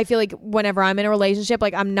mean? Like, I feel like whenever I'm in a relationship,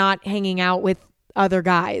 like I'm not hanging out with other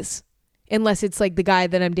guys unless it's like the guy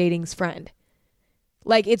that I'm dating's friend.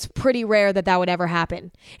 Like, it's pretty rare that would ever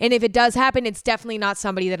happen. And if it does happen, it's definitely not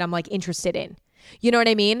somebody that I'm like interested in. You know what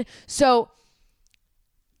I mean? So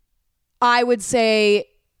I would say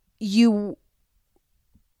you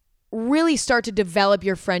really start to develop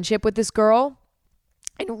your friendship with this girl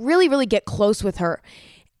and really, really get close with her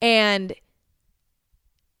and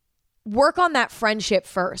work on that friendship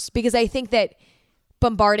first, because I think that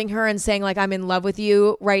bombarding her and saying like, I'm in love with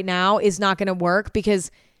you right now is not going to work, because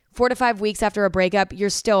 4 to 5 weeks after a breakup, you're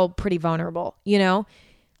still pretty vulnerable, you know?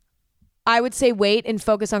 I would say wait and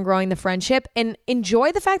focus on growing the friendship and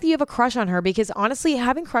enjoy the fact that you have a crush on her, because honestly,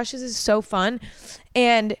 having crushes is so fun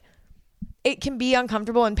and it can be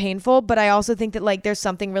uncomfortable and painful, but I also think that like there's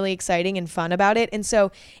something really exciting and fun about it. And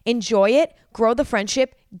so enjoy it, grow the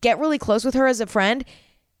friendship, get really close with her as a friend.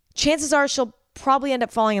 Chances are she'll probably end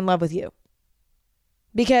up falling in love with you,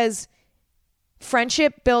 because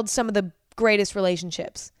friendship builds some of the greatest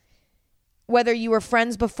relationships. Whether you were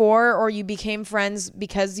friends before or you became friends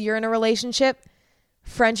because you're in a relationship,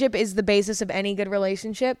 friendship is the basis of any good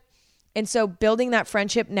relationship. And so building that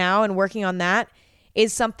friendship now and working on that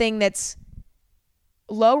is something that's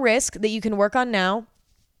low risk that you can work on now.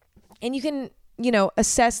 And you can,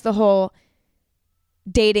 assess the whole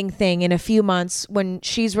dating thing in a few months when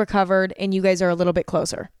she's recovered and you guys are a little bit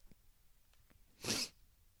closer.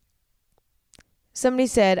 Somebody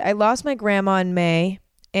said, I lost my grandma in May,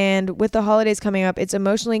 and with the holidays coming up, it's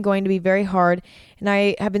emotionally going to be very hard, and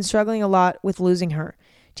I have been struggling a lot with losing her.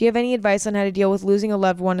 Do you have any advice on how to deal with losing a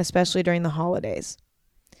loved one, especially during the holidays?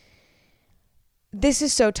 this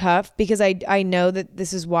is so tough because I know that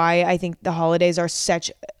this is why I think the holidays are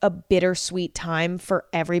such a bittersweet time for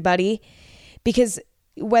everybody, because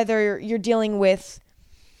whether you're dealing with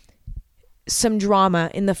some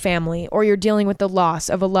drama in the family or you're dealing with the loss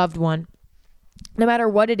of a loved one, no matter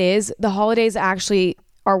what it is, the holidays actually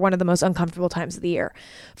are one of the most uncomfortable times of the year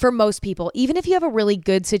for most people. Even if you have a really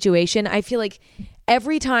good situation, I feel like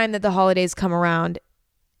every time that the holidays come around,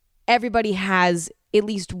 everybody has at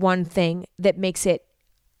least one thing that makes it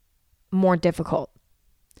more difficult.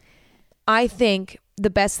 I think the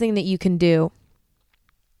best thing that you can do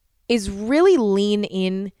is really lean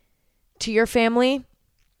in to your family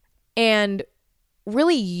and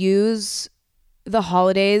really use the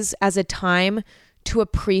holidays as a time to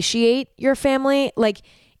appreciate your family, like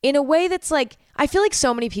in a way that's like, I feel like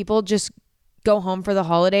so many people just go home for the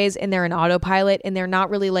holidays and they're in autopilot and they're not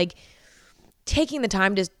really like taking the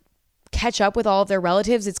time to catch up with all of their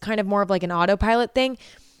relatives. It's kind of more of like an autopilot thing.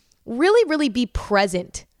 Really, really be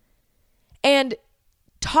present and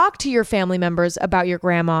talk to your family members about your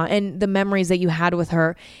grandma and the memories that you had with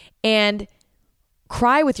her, and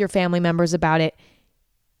cry with your family members about it.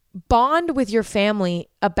 Bond with your family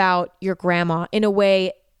about your grandma in a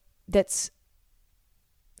way that's,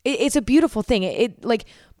 it's a beautiful thing. It like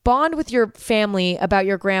bond with your family about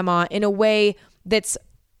your grandma in a way that's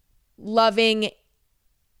loving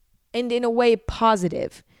and in a way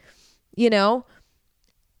positive. You know,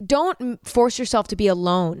 don't force yourself to be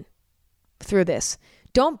alone through this.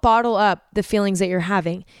 Don't bottle up the feelings that you're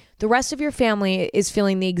having. The rest of your family is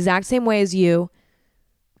feeling the exact same way as you.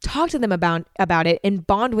 Talk to them about it and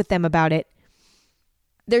bond with them about it.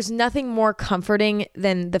 There's nothing more comforting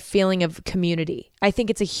than the feeling of community. I think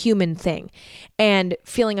it's a human thing, and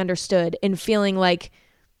feeling understood and feeling like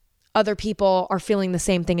other people are feeling the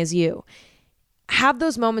same thing as you. Have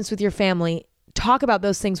those moments with your family, talk about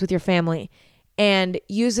those things with your family, and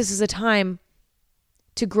use this as a time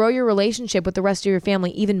to grow your relationship with the rest of your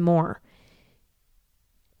family even more.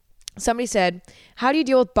 Somebody said, how do you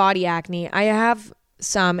deal with body acne? I have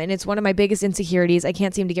some, and it's one of my biggest insecurities. I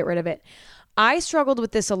can't seem to get rid of it. I struggled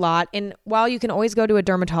with this a lot, and while you can always go to a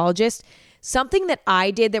dermatologist, something that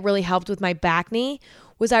I did that really helped with my bacne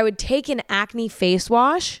was I would take an acne face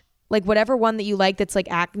wash, like whatever one that you like that's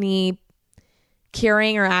like acne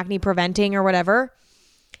curing or acne preventing or whatever,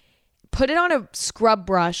 put it on a scrub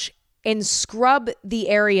brush and scrub the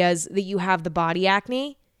areas that you have the body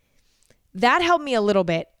acne. That helped me a little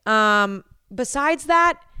bit. Besides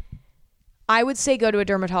that, I would say go to a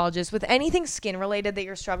dermatologist. With anything skin related that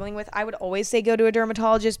you're struggling with, I would always say go to a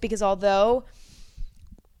dermatologist, because although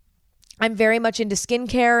I'm very much into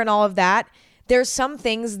skincare and all of that, there's some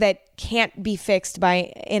things that can't be fixed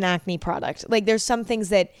by an acne product. Like there's some things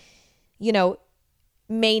that, you know,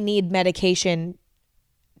 may need medication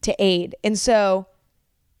to aid. And so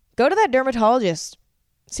go to that dermatologist,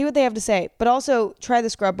 see what they have to say, but also try the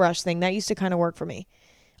scrub brush thing. That used to kind of work for me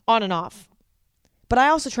on and off. But I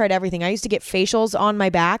also tried everything. I used to get facials on my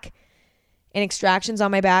back and extractions on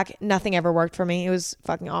my back. Nothing ever worked for me. It was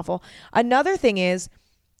fucking awful. Another thing is,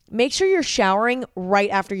 make sure you're showering right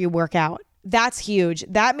after you work out. That's huge.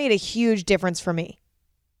 That made a huge difference for me.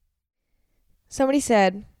 Somebody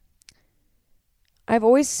said, I've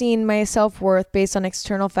always seen my self-worth based on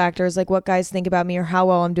external factors like what guys think about me or how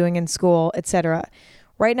well I'm doing in school, etc.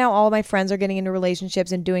 Right now, all of my friends are getting into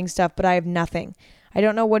relationships and doing stuff, but I have nothing. I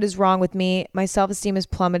don't know what is wrong with me. My self-esteem is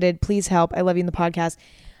plummeted. Please help. I love you in the podcast.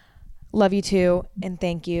 Love you too. And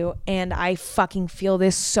thank you. And I fucking feel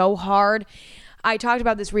this so hard. I talked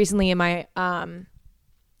about this recently in my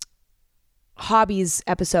hobbies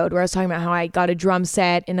episode where I was talking about how I got a drum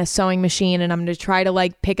set and a sewing machine and I'm going to try to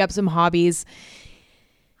like pick up some hobbies.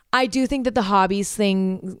 I do think that the hobbies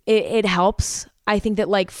thing, it helps. I think that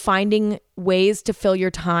like finding ways to fill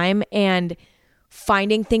your time and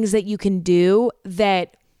finding things that you can do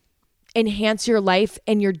that enhance your life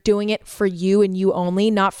and you're doing it for you and you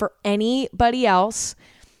only, not for anybody else,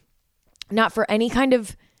 not for any kind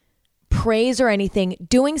of praise or anything,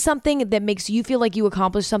 doing something that makes you feel like you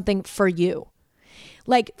accomplished something for you.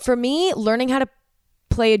 Like for me, learning how to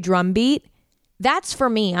play a drum beat, that's for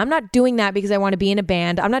me. I'm not doing that because I want to be in a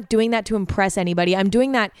band. I'm not doing that to impress anybody. I'm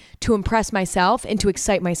doing that to impress myself and to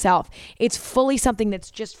excite myself. It's fully something that's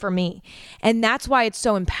just for me. And that's why it's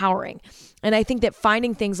so empowering. And I think that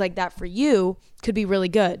finding things like that for you could be really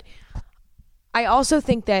good. I also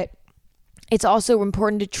think that it's also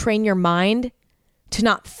important to train your mind to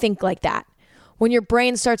not think like that. When your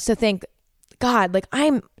brain starts to think, God, like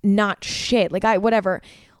I'm not shit, like whatever.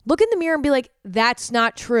 Look in the mirror and be like, that's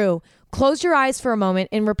not true. Close your eyes for a moment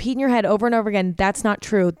and repeat in your head over and over again, that's not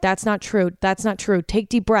true. That's not true. That's not true. Take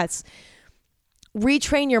deep breaths.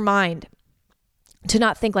 retrain your mind to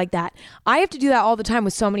not think like that. I have to do that all the time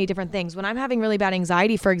with so many different things. When I'm having really bad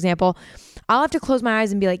anxiety, for example, I'll have to close my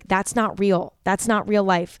eyes and be like, that's not real. That's not real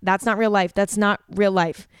life. That's not real life. That's not real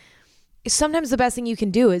life. Sometimes the best thing you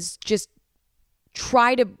can do is just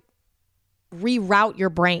try to reroute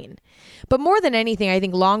your brain. But more than anything, I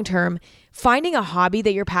think long term, finding a hobby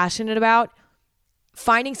that you're passionate about,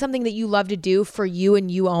 finding something that you love to do for you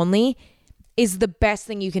and you only is the best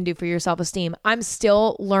thing you can do for your self-esteem. I'm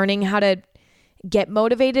still learning how to get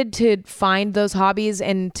motivated to find those hobbies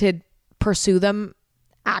and to pursue them.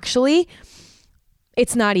 Actually,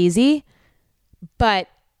 it's not easy, but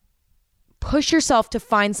push yourself to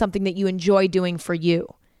find something that you enjoy doing for you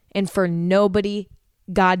and for nobody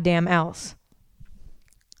goddamn else.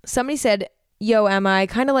 Somebody said, yo, Emma, I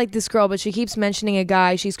kind of like this girl, but she keeps mentioning a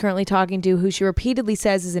guy she's currently talking to who she repeatedly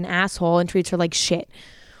says is an asshole and treats her like shit.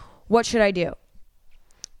 What should I do?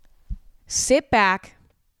 Sit back.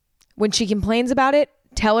 When she complains about it,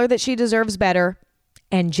 tell her that she deserves better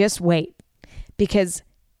and just wait. Because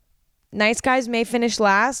nice guys may finish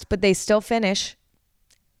last, but they still finish.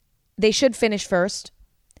 They should finish first.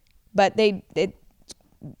 But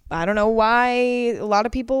I don't know why a lot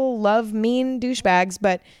of people love mean douchebags,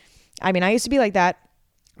 but I mean, I used to be like that.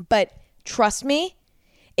 But trust me,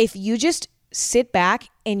 if you just sit back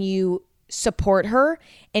and you support her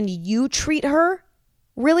and you treat her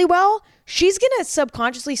really well, she's going to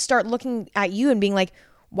subconsciously start looking at you and being like,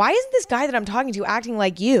 why isn't this guy that I'm talking to acting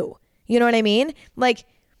like you? You know what I mean? Like,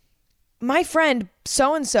 my friend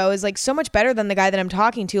so-and-so is like so much better than the guy that I'm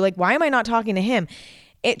talking to. Like, why am I not talking to him?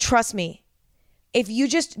 Trust me, if you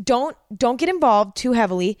just don't get involved too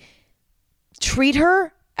heavily, treat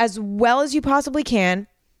her as well as you possibly can,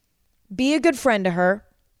 be a good friend to her,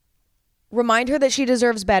 remind her that she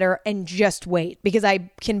deserves better, and just wait, because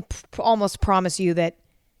I can almost promise you that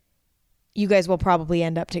you guys will probably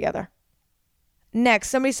end up together. Next,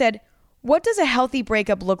 somebody said, what does a healthy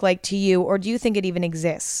breakup look like to you, or do you think it even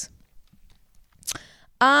exists?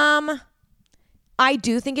 I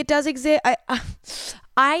do think it does exist.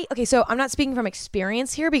 Okay, so I'm not speaking from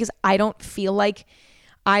experience here because I don't feel like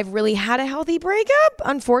I've really had a healthy breakup,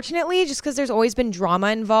 unfortunately, just because there's always been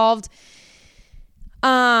drama involved.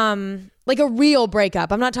 Like a real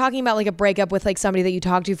breakup. I'm not talking about like a breakup with like somebody that you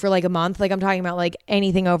talk to for like a month. Like I'm talking about like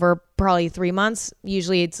anything over probably 3 months.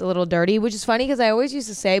 Usually it's a little dirty, which is funny because I always used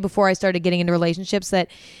to say before I started getting into relationships that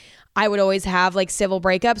I would always have like civil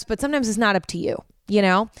breakups, but sometimes it's not up to you, you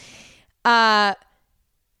know? A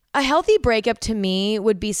healthy breakup to me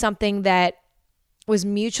would be something that was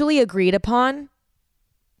mutually agreed upon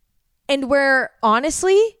and where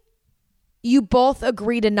honestly, you both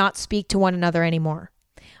agree to not speak to one another anymore.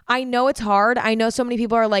 I know it's hard. I know so many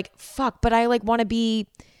people are like, fuck, but I like want to be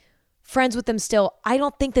friends with them still. I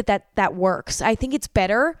don't think that works. I think it's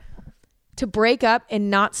better to break up and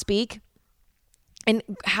not speak and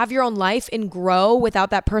have your own life and grow without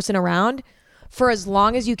that person around for as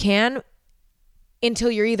long as you can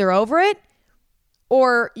until you're either over it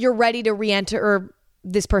or you're ready to re-enter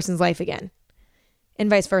this person's life again, and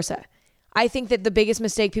vice versa. I think that the biggest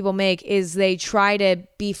mistake people make is they try to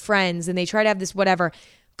be friends and they try to have this whatever.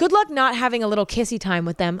 Good luck not having a little kissy time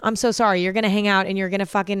with them. I'm so sorry. You're going to hang out and you're going to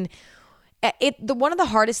fucking... One of the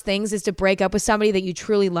hardest things is to break up with somebody that you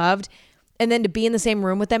truly loved and then to be in the same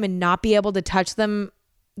room with them and not be able to touch them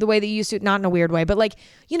the way that you used to, not in a weird way, but like,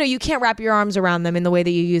 you know, you can't wrap your arms around them in the way that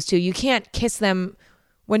you used to. You can't kiss them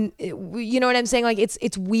when, you know what I'm saying? Like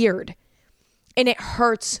it's weird and it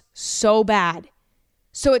hurts so bad.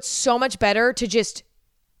 So it's so much better to just,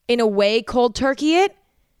 in a way, cold turkey it,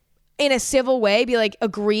 in a civil way, be like,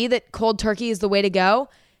 agree that cold turkey is the way to go,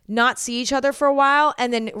 not see each other for a while,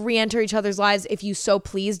 and then re-enter each other's lives if you so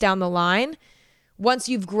please down the line. Once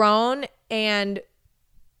you've grown and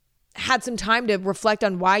had some time to reflect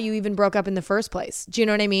on why you even broke up in the first place. Do you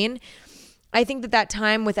know what I mean? I think that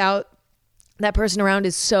time without that person around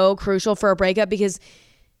is so crucial for a breakup because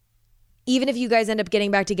even if you guys end up getting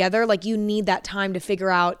back together, like you need that time to figure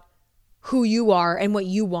out who you are and what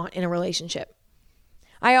you want in a relationship.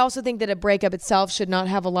 I also think that a breakup itself should not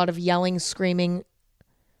have a lot of yelling, screaming,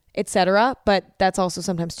 etc. But that's also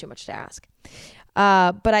sometimes too much to ask.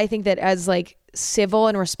 But I think that as like civil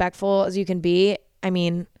and respectful as you can be, I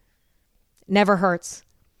mean, never hurts.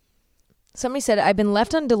 Somebody said, I've been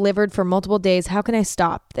left undelivered for multiple days. How can I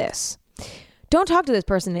stop this? Don't talk to this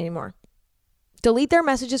person anymore. Delete their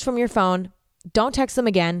messages from your phone. Don't text them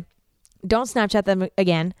again. Don't Snapchat them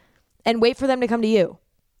again. And wait for them to come to you.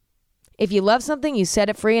 If you love something, you set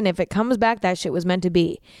it free. And if it comes back, that shit was meant to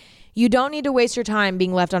be. You don't need to waste your time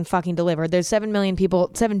being left unfucking delivered. There's 7 billion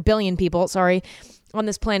people, on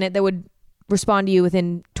this planet that would respond to you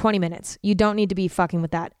within 20 minutes. You don't need to be fucking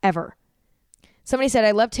with that ever. Somebody said,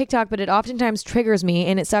 I love TikTok, but it oftentimes triggers me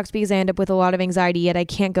and it sucks because I end up with a lot of anxiety, yet I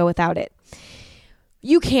can't go without it.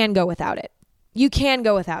 You can go without it. You can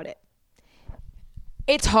go without it.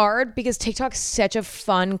 It's hard because TikTok's such a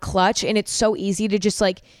fun clutch and it's so easy to just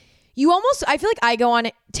like, I feel like I go on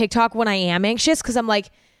TikTok when I am anxious because I'm like,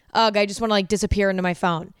 ugh, I just want to like disappear into my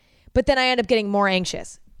phone. But then I end up getting more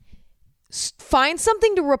anxious. Find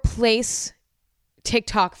something to replace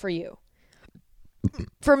TikTok for you.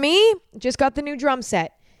 For me, just got the new drum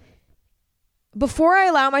set. Before I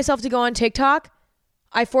allow myself to go on TikTok,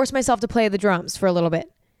 I force myself to play the drums for a little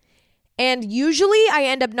bit. And usually I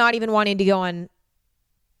end up not even wanting to go on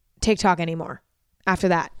TikTok anymore after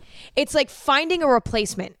that. It's like finding a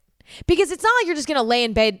replacement. Because it's not like you're just going to lay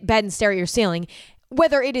in bed and stare at your ceiling.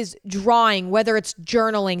 Whether it is drawing, whether it's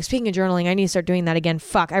journaling. Speaking of journaling, I need to start doing that again.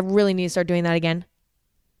 Fuck, I really need to start doing that again.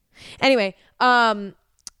 Anyway, like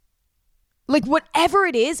whatever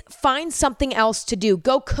it is, find something else to do.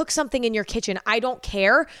 Go cook something in your kitchen. I don't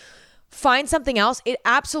care. Find something else. It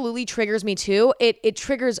absolutely triggers me too. It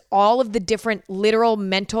triggers all of the different literal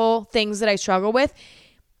mental things that I struggle with.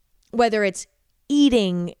 Whether it's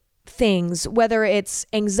eating things, whether it's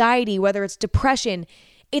anxiety, whether it's depression,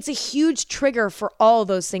 it's a huge trigger for all of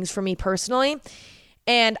those things for me personally.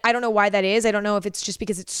 And I don't know why that is. I don't know if it's just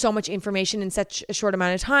because it's so much information in such a short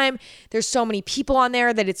amount of time. There's so many people on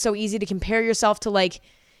there that it's so easy to compare yourself to, like,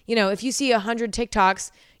 you know, if you see 100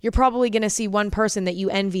 TikToks, you're probably going to see one person that you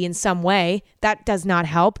envy in some way. That does not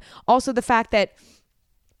help. Also, the fact that,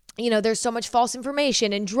 you know, there's so much false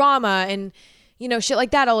information and drama and, you know, shit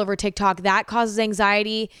like that all over TikTok. That causes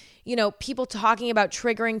anxiety. You know, people talking about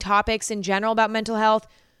triggering topics in general about mental health.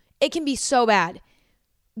 It can be so bad.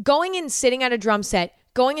 Going and sitting at a drum set,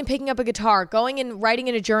 going and picking up a guitar, going and writing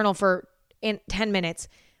in a journal for 10 minutes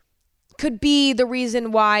could be the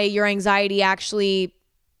reason why your anxiety actually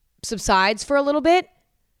subsides for a little bit.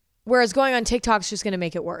 Whereas going on TikTok is just going to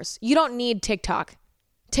make it worse. You don't need TikTok.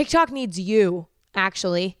 TikTok needs you,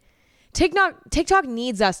 actually. TikTok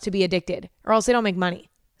needs us to be addicted or else they don't make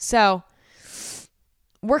money. So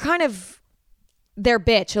we're kind of their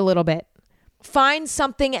bitch a little bit. Find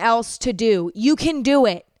something else to do. You can do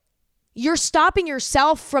it. You're stopping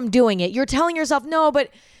yourself from doing it. You're telling yourself, no,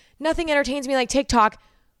 but nothing entertains me like TikTok.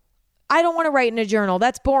 I don't want to write in a journal.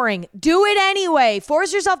 That's boring. Do it anyway.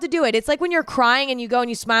 Force yourself to do it. It's like when you're crying and you go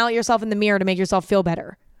and you smile at yourself in the mirror to make yourself feel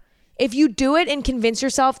better. If you do it and convince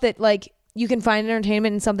yourself that like you can find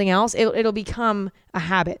entertainment in something else, it'll become a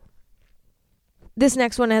habit. This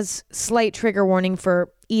next one has slight trigger warning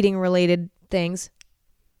for eating related things.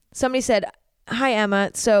 Somebody said, hi,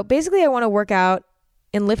 Emma. So basically I want to work out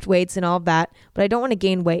and lift weights and all of that, but I don't want to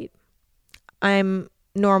gain weight. I'm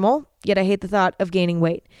normal, yet I hate the thought of gaining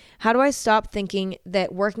weight. How do I stop thinking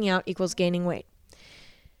that working out equals gaining weight?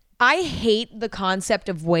 I hate the concept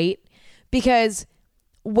of weight because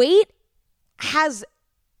weight has,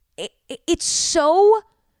 it's so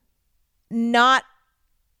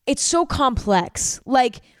complex.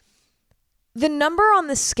 Like the number on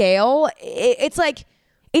the scale, it's like,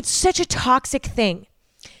 it's such a toxic thing.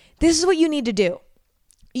 This is what you need to do.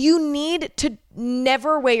 You need to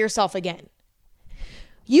never weigh yourself again.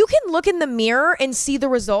 You can look in the mirror and see the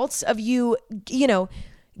results of you know,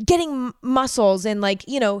 getting muscles and like,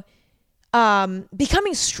 you know,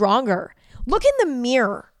 becoming stronger. Look in the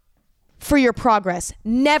mirror for your progress,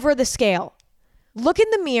 never the scale. Look in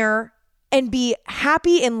the mirror and be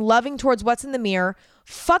happy and loving towards what's in the mirror.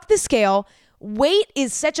 Fuck the scale. Weight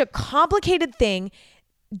is such a complicated thing.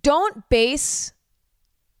 Don't base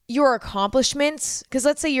your accomplishments, because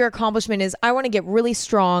let's say your accomplishment is, I want to get really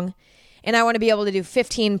strong and I want to be able to do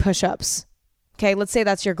 15 push-ups. Okay, let's say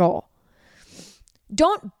that's your goal.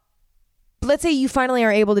 Let's say you finally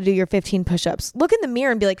are able to do your 15 push-ups. Look in the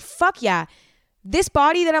mirror and be like, fuck yeah, this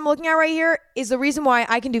body that I'm looking at right here is the reason why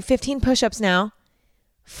I can do 15 push-ups now.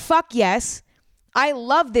 Fuck yes. I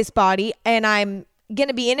love this body and I'm going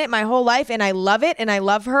to be in it my whole life and I love it and I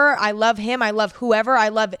love her. I love him. I love whoever. I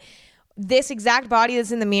love this exact body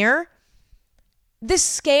that's in the mirror. The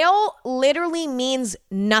scale literally means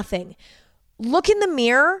nothing. Look in the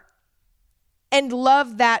mirror and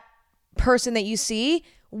love that person that you see.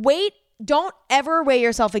 Don't ever weigh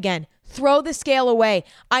yourself again. Throw the scale away.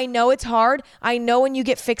 I know it's hard. I know when you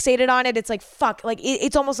get fixated on it, it's like, fuck, like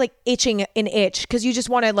it's almost like itching an itch because you just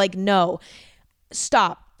want to like, no,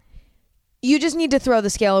 stop. You just need to throw the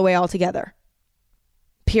scale away altogether.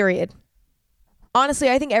 Period. Honestly,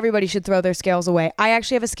 I think everybody should throw their scales away. I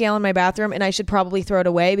actually have a scale in my bathroom and I should probably throw it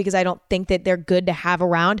away because I don't think that they're good to have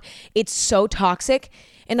around. It's so toxic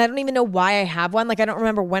and I don't even know why I have one. Like, I don't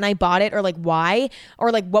remember when I bought it or like why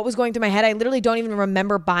or like what was going through my head. I literally don't even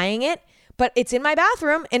remember buying it, but it's in my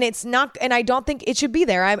bathroom and it's not, and I don't think it should be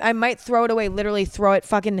there. I might throw it away, literally throw it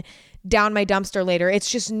fucking down my dumpster later. It's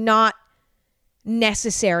just not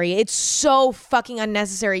necessary. It's so fucking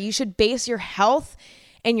unnecessary. You should base your health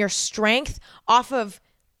and your strength off of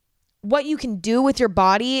what you can do with your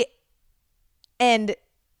body, and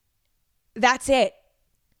that's it.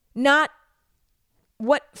 Not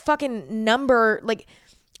what fucking number, like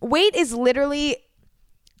weight is literally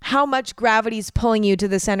how much gravity's pulling you to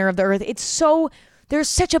the center of the earth. It's so, there's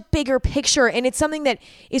such a bigger picture, and it's something that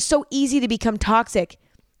is so easy to become toxic.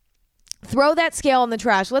 Throw that scale in the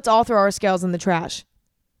trash. Let's all throw our scales in the trash.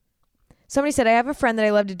 Somebody said, I have a friend that I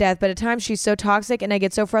love to death, but at times she's so toxic and I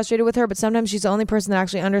get so frustrated with her, but sometimes she's the only person that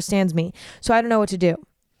actually understands me. So I don't know what to do.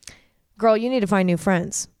 Girl, you need to find new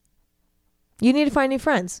friends. You need to find new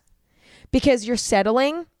friends because you're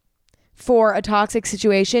settling for a toxic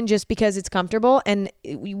situation just because it's comfortable, and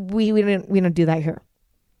we don't do that here.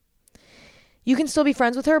 You can still be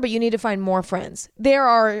friends with her, but you need to find more friends. There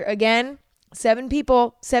are, again, 7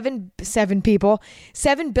 billion people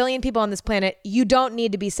on this planet. You don't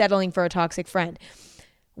need to be settling for a toxic friend.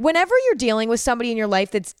 Whenever you're dealing with somebody in your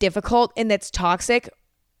life that's difficult and that's toxic,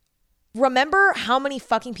 remember how many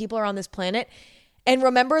fucking people are on this planet, and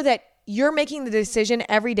remember that you're making the decision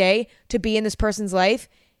every day to be in this person's life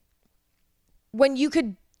when you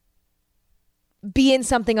could be in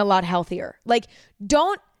something a lot healthier. Like,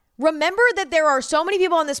 don't remember that there are so many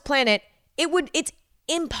people on this planet. It's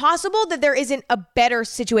impossible that there isn't a better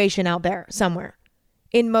situation out there somewhere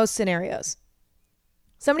in most scenarios.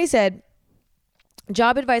 Somebody said,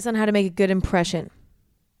 job advice on how to make a good impression.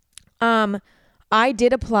 I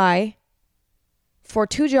did apply for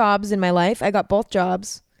 2 jobs in my life. I got both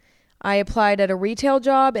jobs. I applied at a retail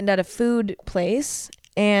job and at a food place,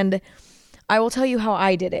 and I will tell you how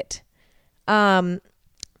I did it. I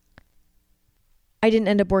didn't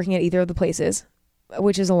end up working at either of the places,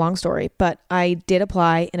 which is a long story, but I did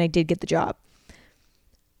apply and I did get the job.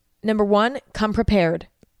 Number 1, come prepared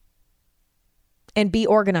and be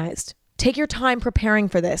organized. Take your time preparing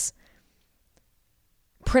for this.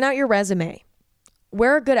 Print out your resume.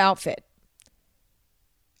 Wear a good outfit.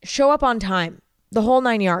 Show up on time. The whole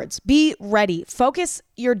 9 yards. Be ready. Focus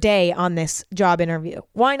your day on this job interview.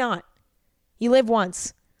 Why not? You live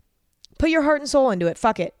once. Put your heart and soul into it.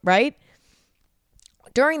 Fuck it, right?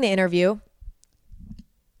 During the interview,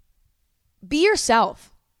 be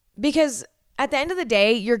yourself, because at the end of the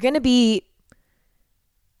day, you're going to be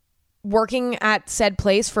working at said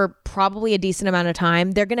place for probably a decent amount of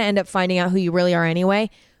time. They're going to end up finding out who you really are anyway.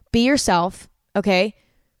 Be yourself, okay?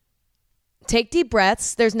 Take deep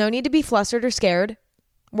breaths. There's no need to be flustered or scared.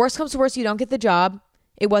 Worst comes to worst, you don't get the job.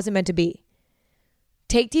 It wasn't meant to be.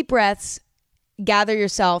 Take deep breaths, gather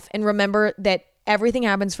yourself, and remember that everything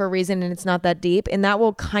happens for a reason and it's not that deep. And that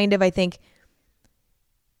will kind of, I think,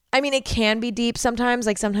 it can be deep sometimes.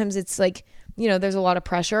 Like sometimes it's like, there's a lot of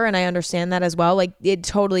pressure, and I understand that as well. Like it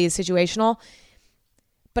totally is situational.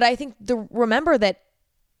 But I think remember that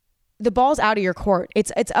the ball's out of your court.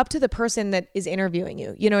 It's up to the person that is interviewing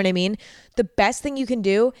you. You know what I mean? The best thing you can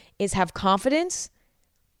do is have confidence,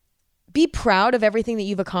 be proud of everything that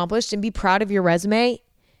you've accomplished, and be proud of your resume.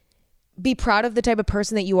 Be proud of the type of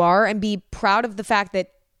person that you are, and be proud of the fact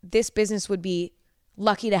that this business would be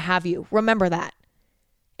lucky to have you. Remember that.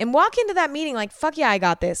 And walk into that meeting like, fuck yeah, I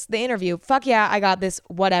got this. The interview, fuck yeah, I got this,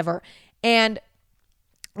 whatever. And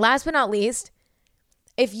last but not least,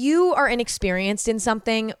 if you are inexperienced in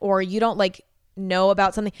something or you don't know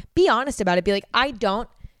about something, be honest about it. Be like, I don't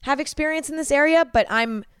have experience in this area, but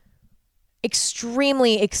I'm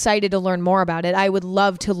extremely excited to learn more about it. I would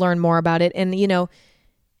love to learn more about it. And,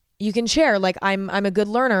 you can share I'm a good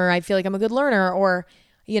learner. I feel like I'm a good learner, or,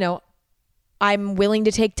 I'm willing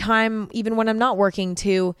to take time even when I'm not working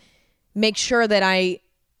to make sure that I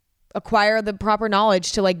acquire the proper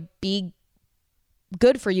knowledge to be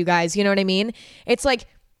good for you guys. You know what I mean? It's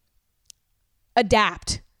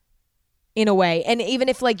adapt in a way. And even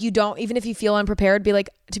if even if you feel unprepared, be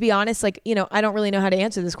to be honest, I don't really know how to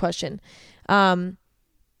answer this question.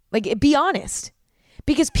 Be honest,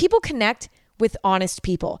 because people connect with honest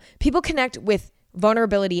people. People connect with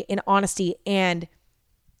vulnerability and honesty and,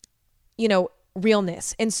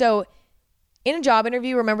 realness. And so in a job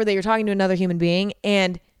interview, remember that you're talking to another human being,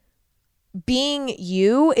 and being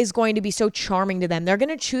you is going to be so charming to them. They're going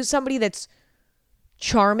to choose somebody that's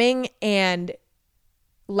charming and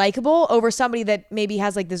likable over somebody that maybe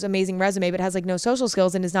has this amazing resume but has no social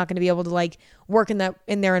skills and is not going to be able to work in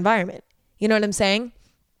their environment. You know what I'm saying?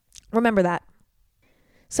 Remember that.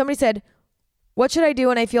 Somebody said, What should I do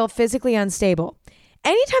when I feel physically unstable?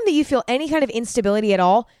 Anytime that you feel any kind of instability at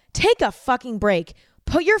all, take a fucking break.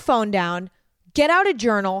 Put your phone down, get out a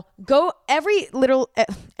journal, go every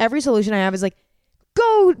solution I have is like,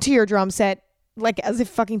 go to your drum set, like as if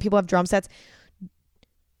fucking people have drum sets.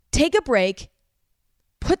 Take a break,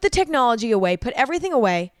 put the technology away, put everything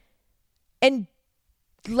away, and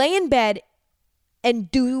lay in bed and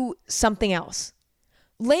do something else.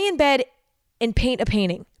 Lay in bed and paint a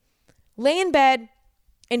painting. Lay in bed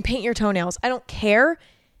and paint your toenails. I don't care.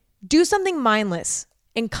 Do something mindless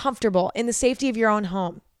and comfortable in the safety of your own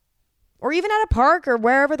home. Or even at a park or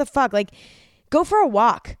wherever the fuck. Like, go for a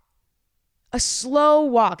walk. A slow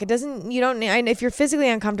walk. If you're physically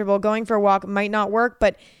uncomfortable, going for a walk might not work,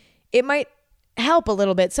 but it might help a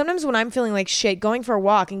little bit. Sometimes when I'm feeling like shit, going for a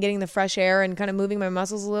walk and getting the fresh air and kind of moving my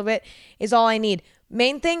muscles a little bit is all I need.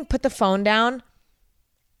 Main thing, put the phone down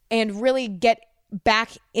and really get back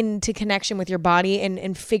into connection with your body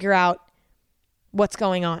and figure out what's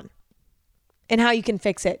going on and how you can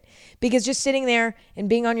fix it. Because just sitting there and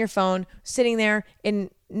being on your phone, sitting there and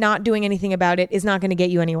not doing anything about it is not going to get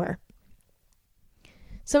you anywhere.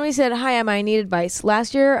 Somebody said, hi, Emma, I need advice.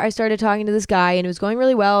 Last year, I started talking to this guy and it was going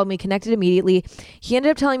really well and we connected immediately. He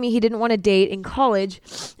ended up telling me he didn't want to date in college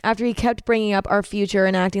after he kept bringing up our future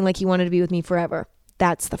and acting like he wanted to be with me forever.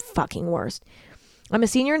 That's the fucking worst. I'm a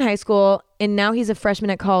senior in high school and now he's a freshman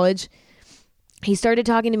at college. He started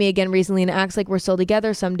talking to me again recently and acts like we're still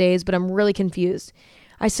together some days, but I'm really confused.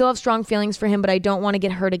 I still have strong feelings for him, but I don't want to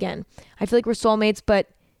get hurt again. I feel like we're soulmates, but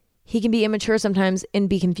he can be immature sometimes and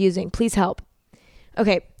be confusing. Please help.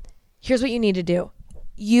 Okay, here's what you need to do.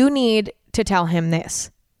 You need to tell him this.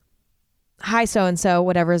 Hi, so-and-so,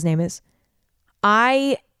 whatever his name is.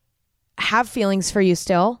 I have feelings for you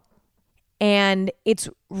still, and it's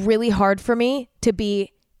really hard for me to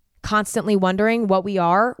be constantly wondering what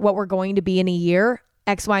we're going to be in a year,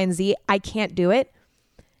 X, Y, and Z. I can't do it.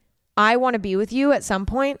 I want to be with you at some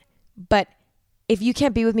point, but if you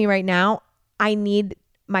can't be with me right now, I need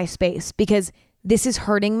my space because this is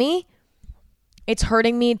hurting me. It's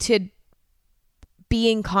hurting me to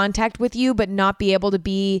be in contact with you, but not be able to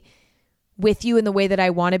be with you in the way that I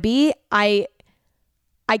want to be.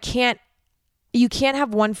 You can't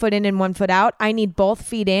have one foot in and one foot out. I need both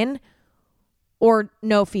feet in or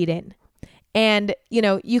no feet in. And,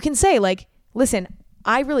 you can say like, listen,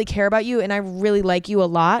 I really care about you and I really like you a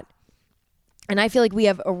lot. And I feel like we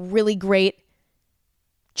have a really great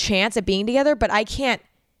chance at being together, but I can't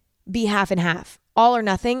be half and half, all or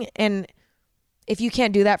nothing. And if you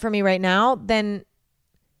can't do that for me right now, then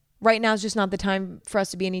right now is just not the time for us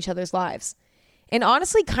to be in each other's lives. And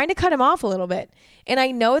honestly, kind of cut him off a little bit. And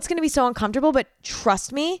I know it's going to be so uncomfortable, but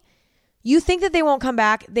trust me, you think that they won't come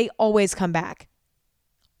back. They always come back.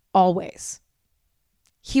 Always.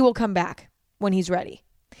 He will come back when he's ready.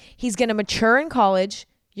 He's going to mature in college.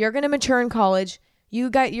 You're going to mature in college. Your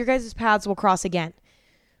guys' paths will cross again.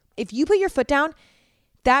 If you put your foot down,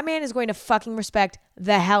 that man is going to fucking respect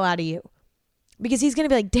the hell out of you. Because he's going to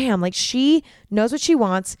be like, damn, like she knows what she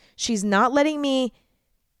wants. She's not letting me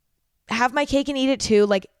have my cake and eat it too.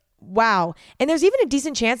 Like, wow. And there's even a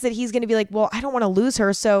decent chance that he's going to be like, well, I don't want to lose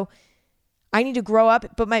her. So I need to grow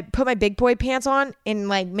up, put my big boy pants on and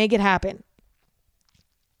like make it happen.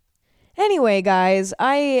 Anyway, guys,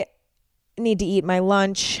 I need to eat my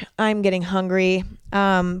lunch. I'm getting hungry.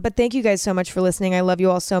 But thank you guys so much for listening. I love you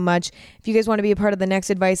all so much. If you guys want to be a part of the next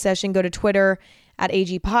advice session, go to Twitter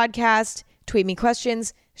 @AG Podcast. Tweet me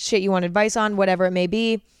questions, shit you want advice on, whatever it may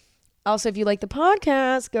be. Also, if you like the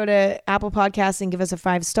podcast, go to Apple Podcasts and give us a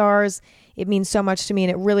 5 stars. It means so much to me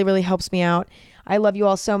and it really, really helps me out. I love you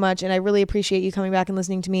all so much and I really appreciate you coming back and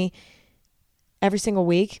listening to me every single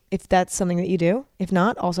week, if that's something that you do. If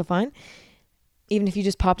not, also fine. Even if you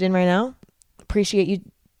just popped in right now, appreciate you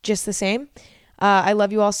just the same. I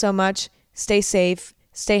love you all so much. Stay safe,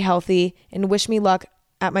 stay healthy, and wish me luck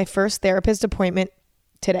at my first therapist appointment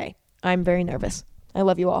today. I'm very nervous. I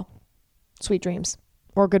love you all. Sweet dreams.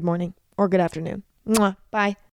 Or good morning. Or good afternoon. Mwah. Bye.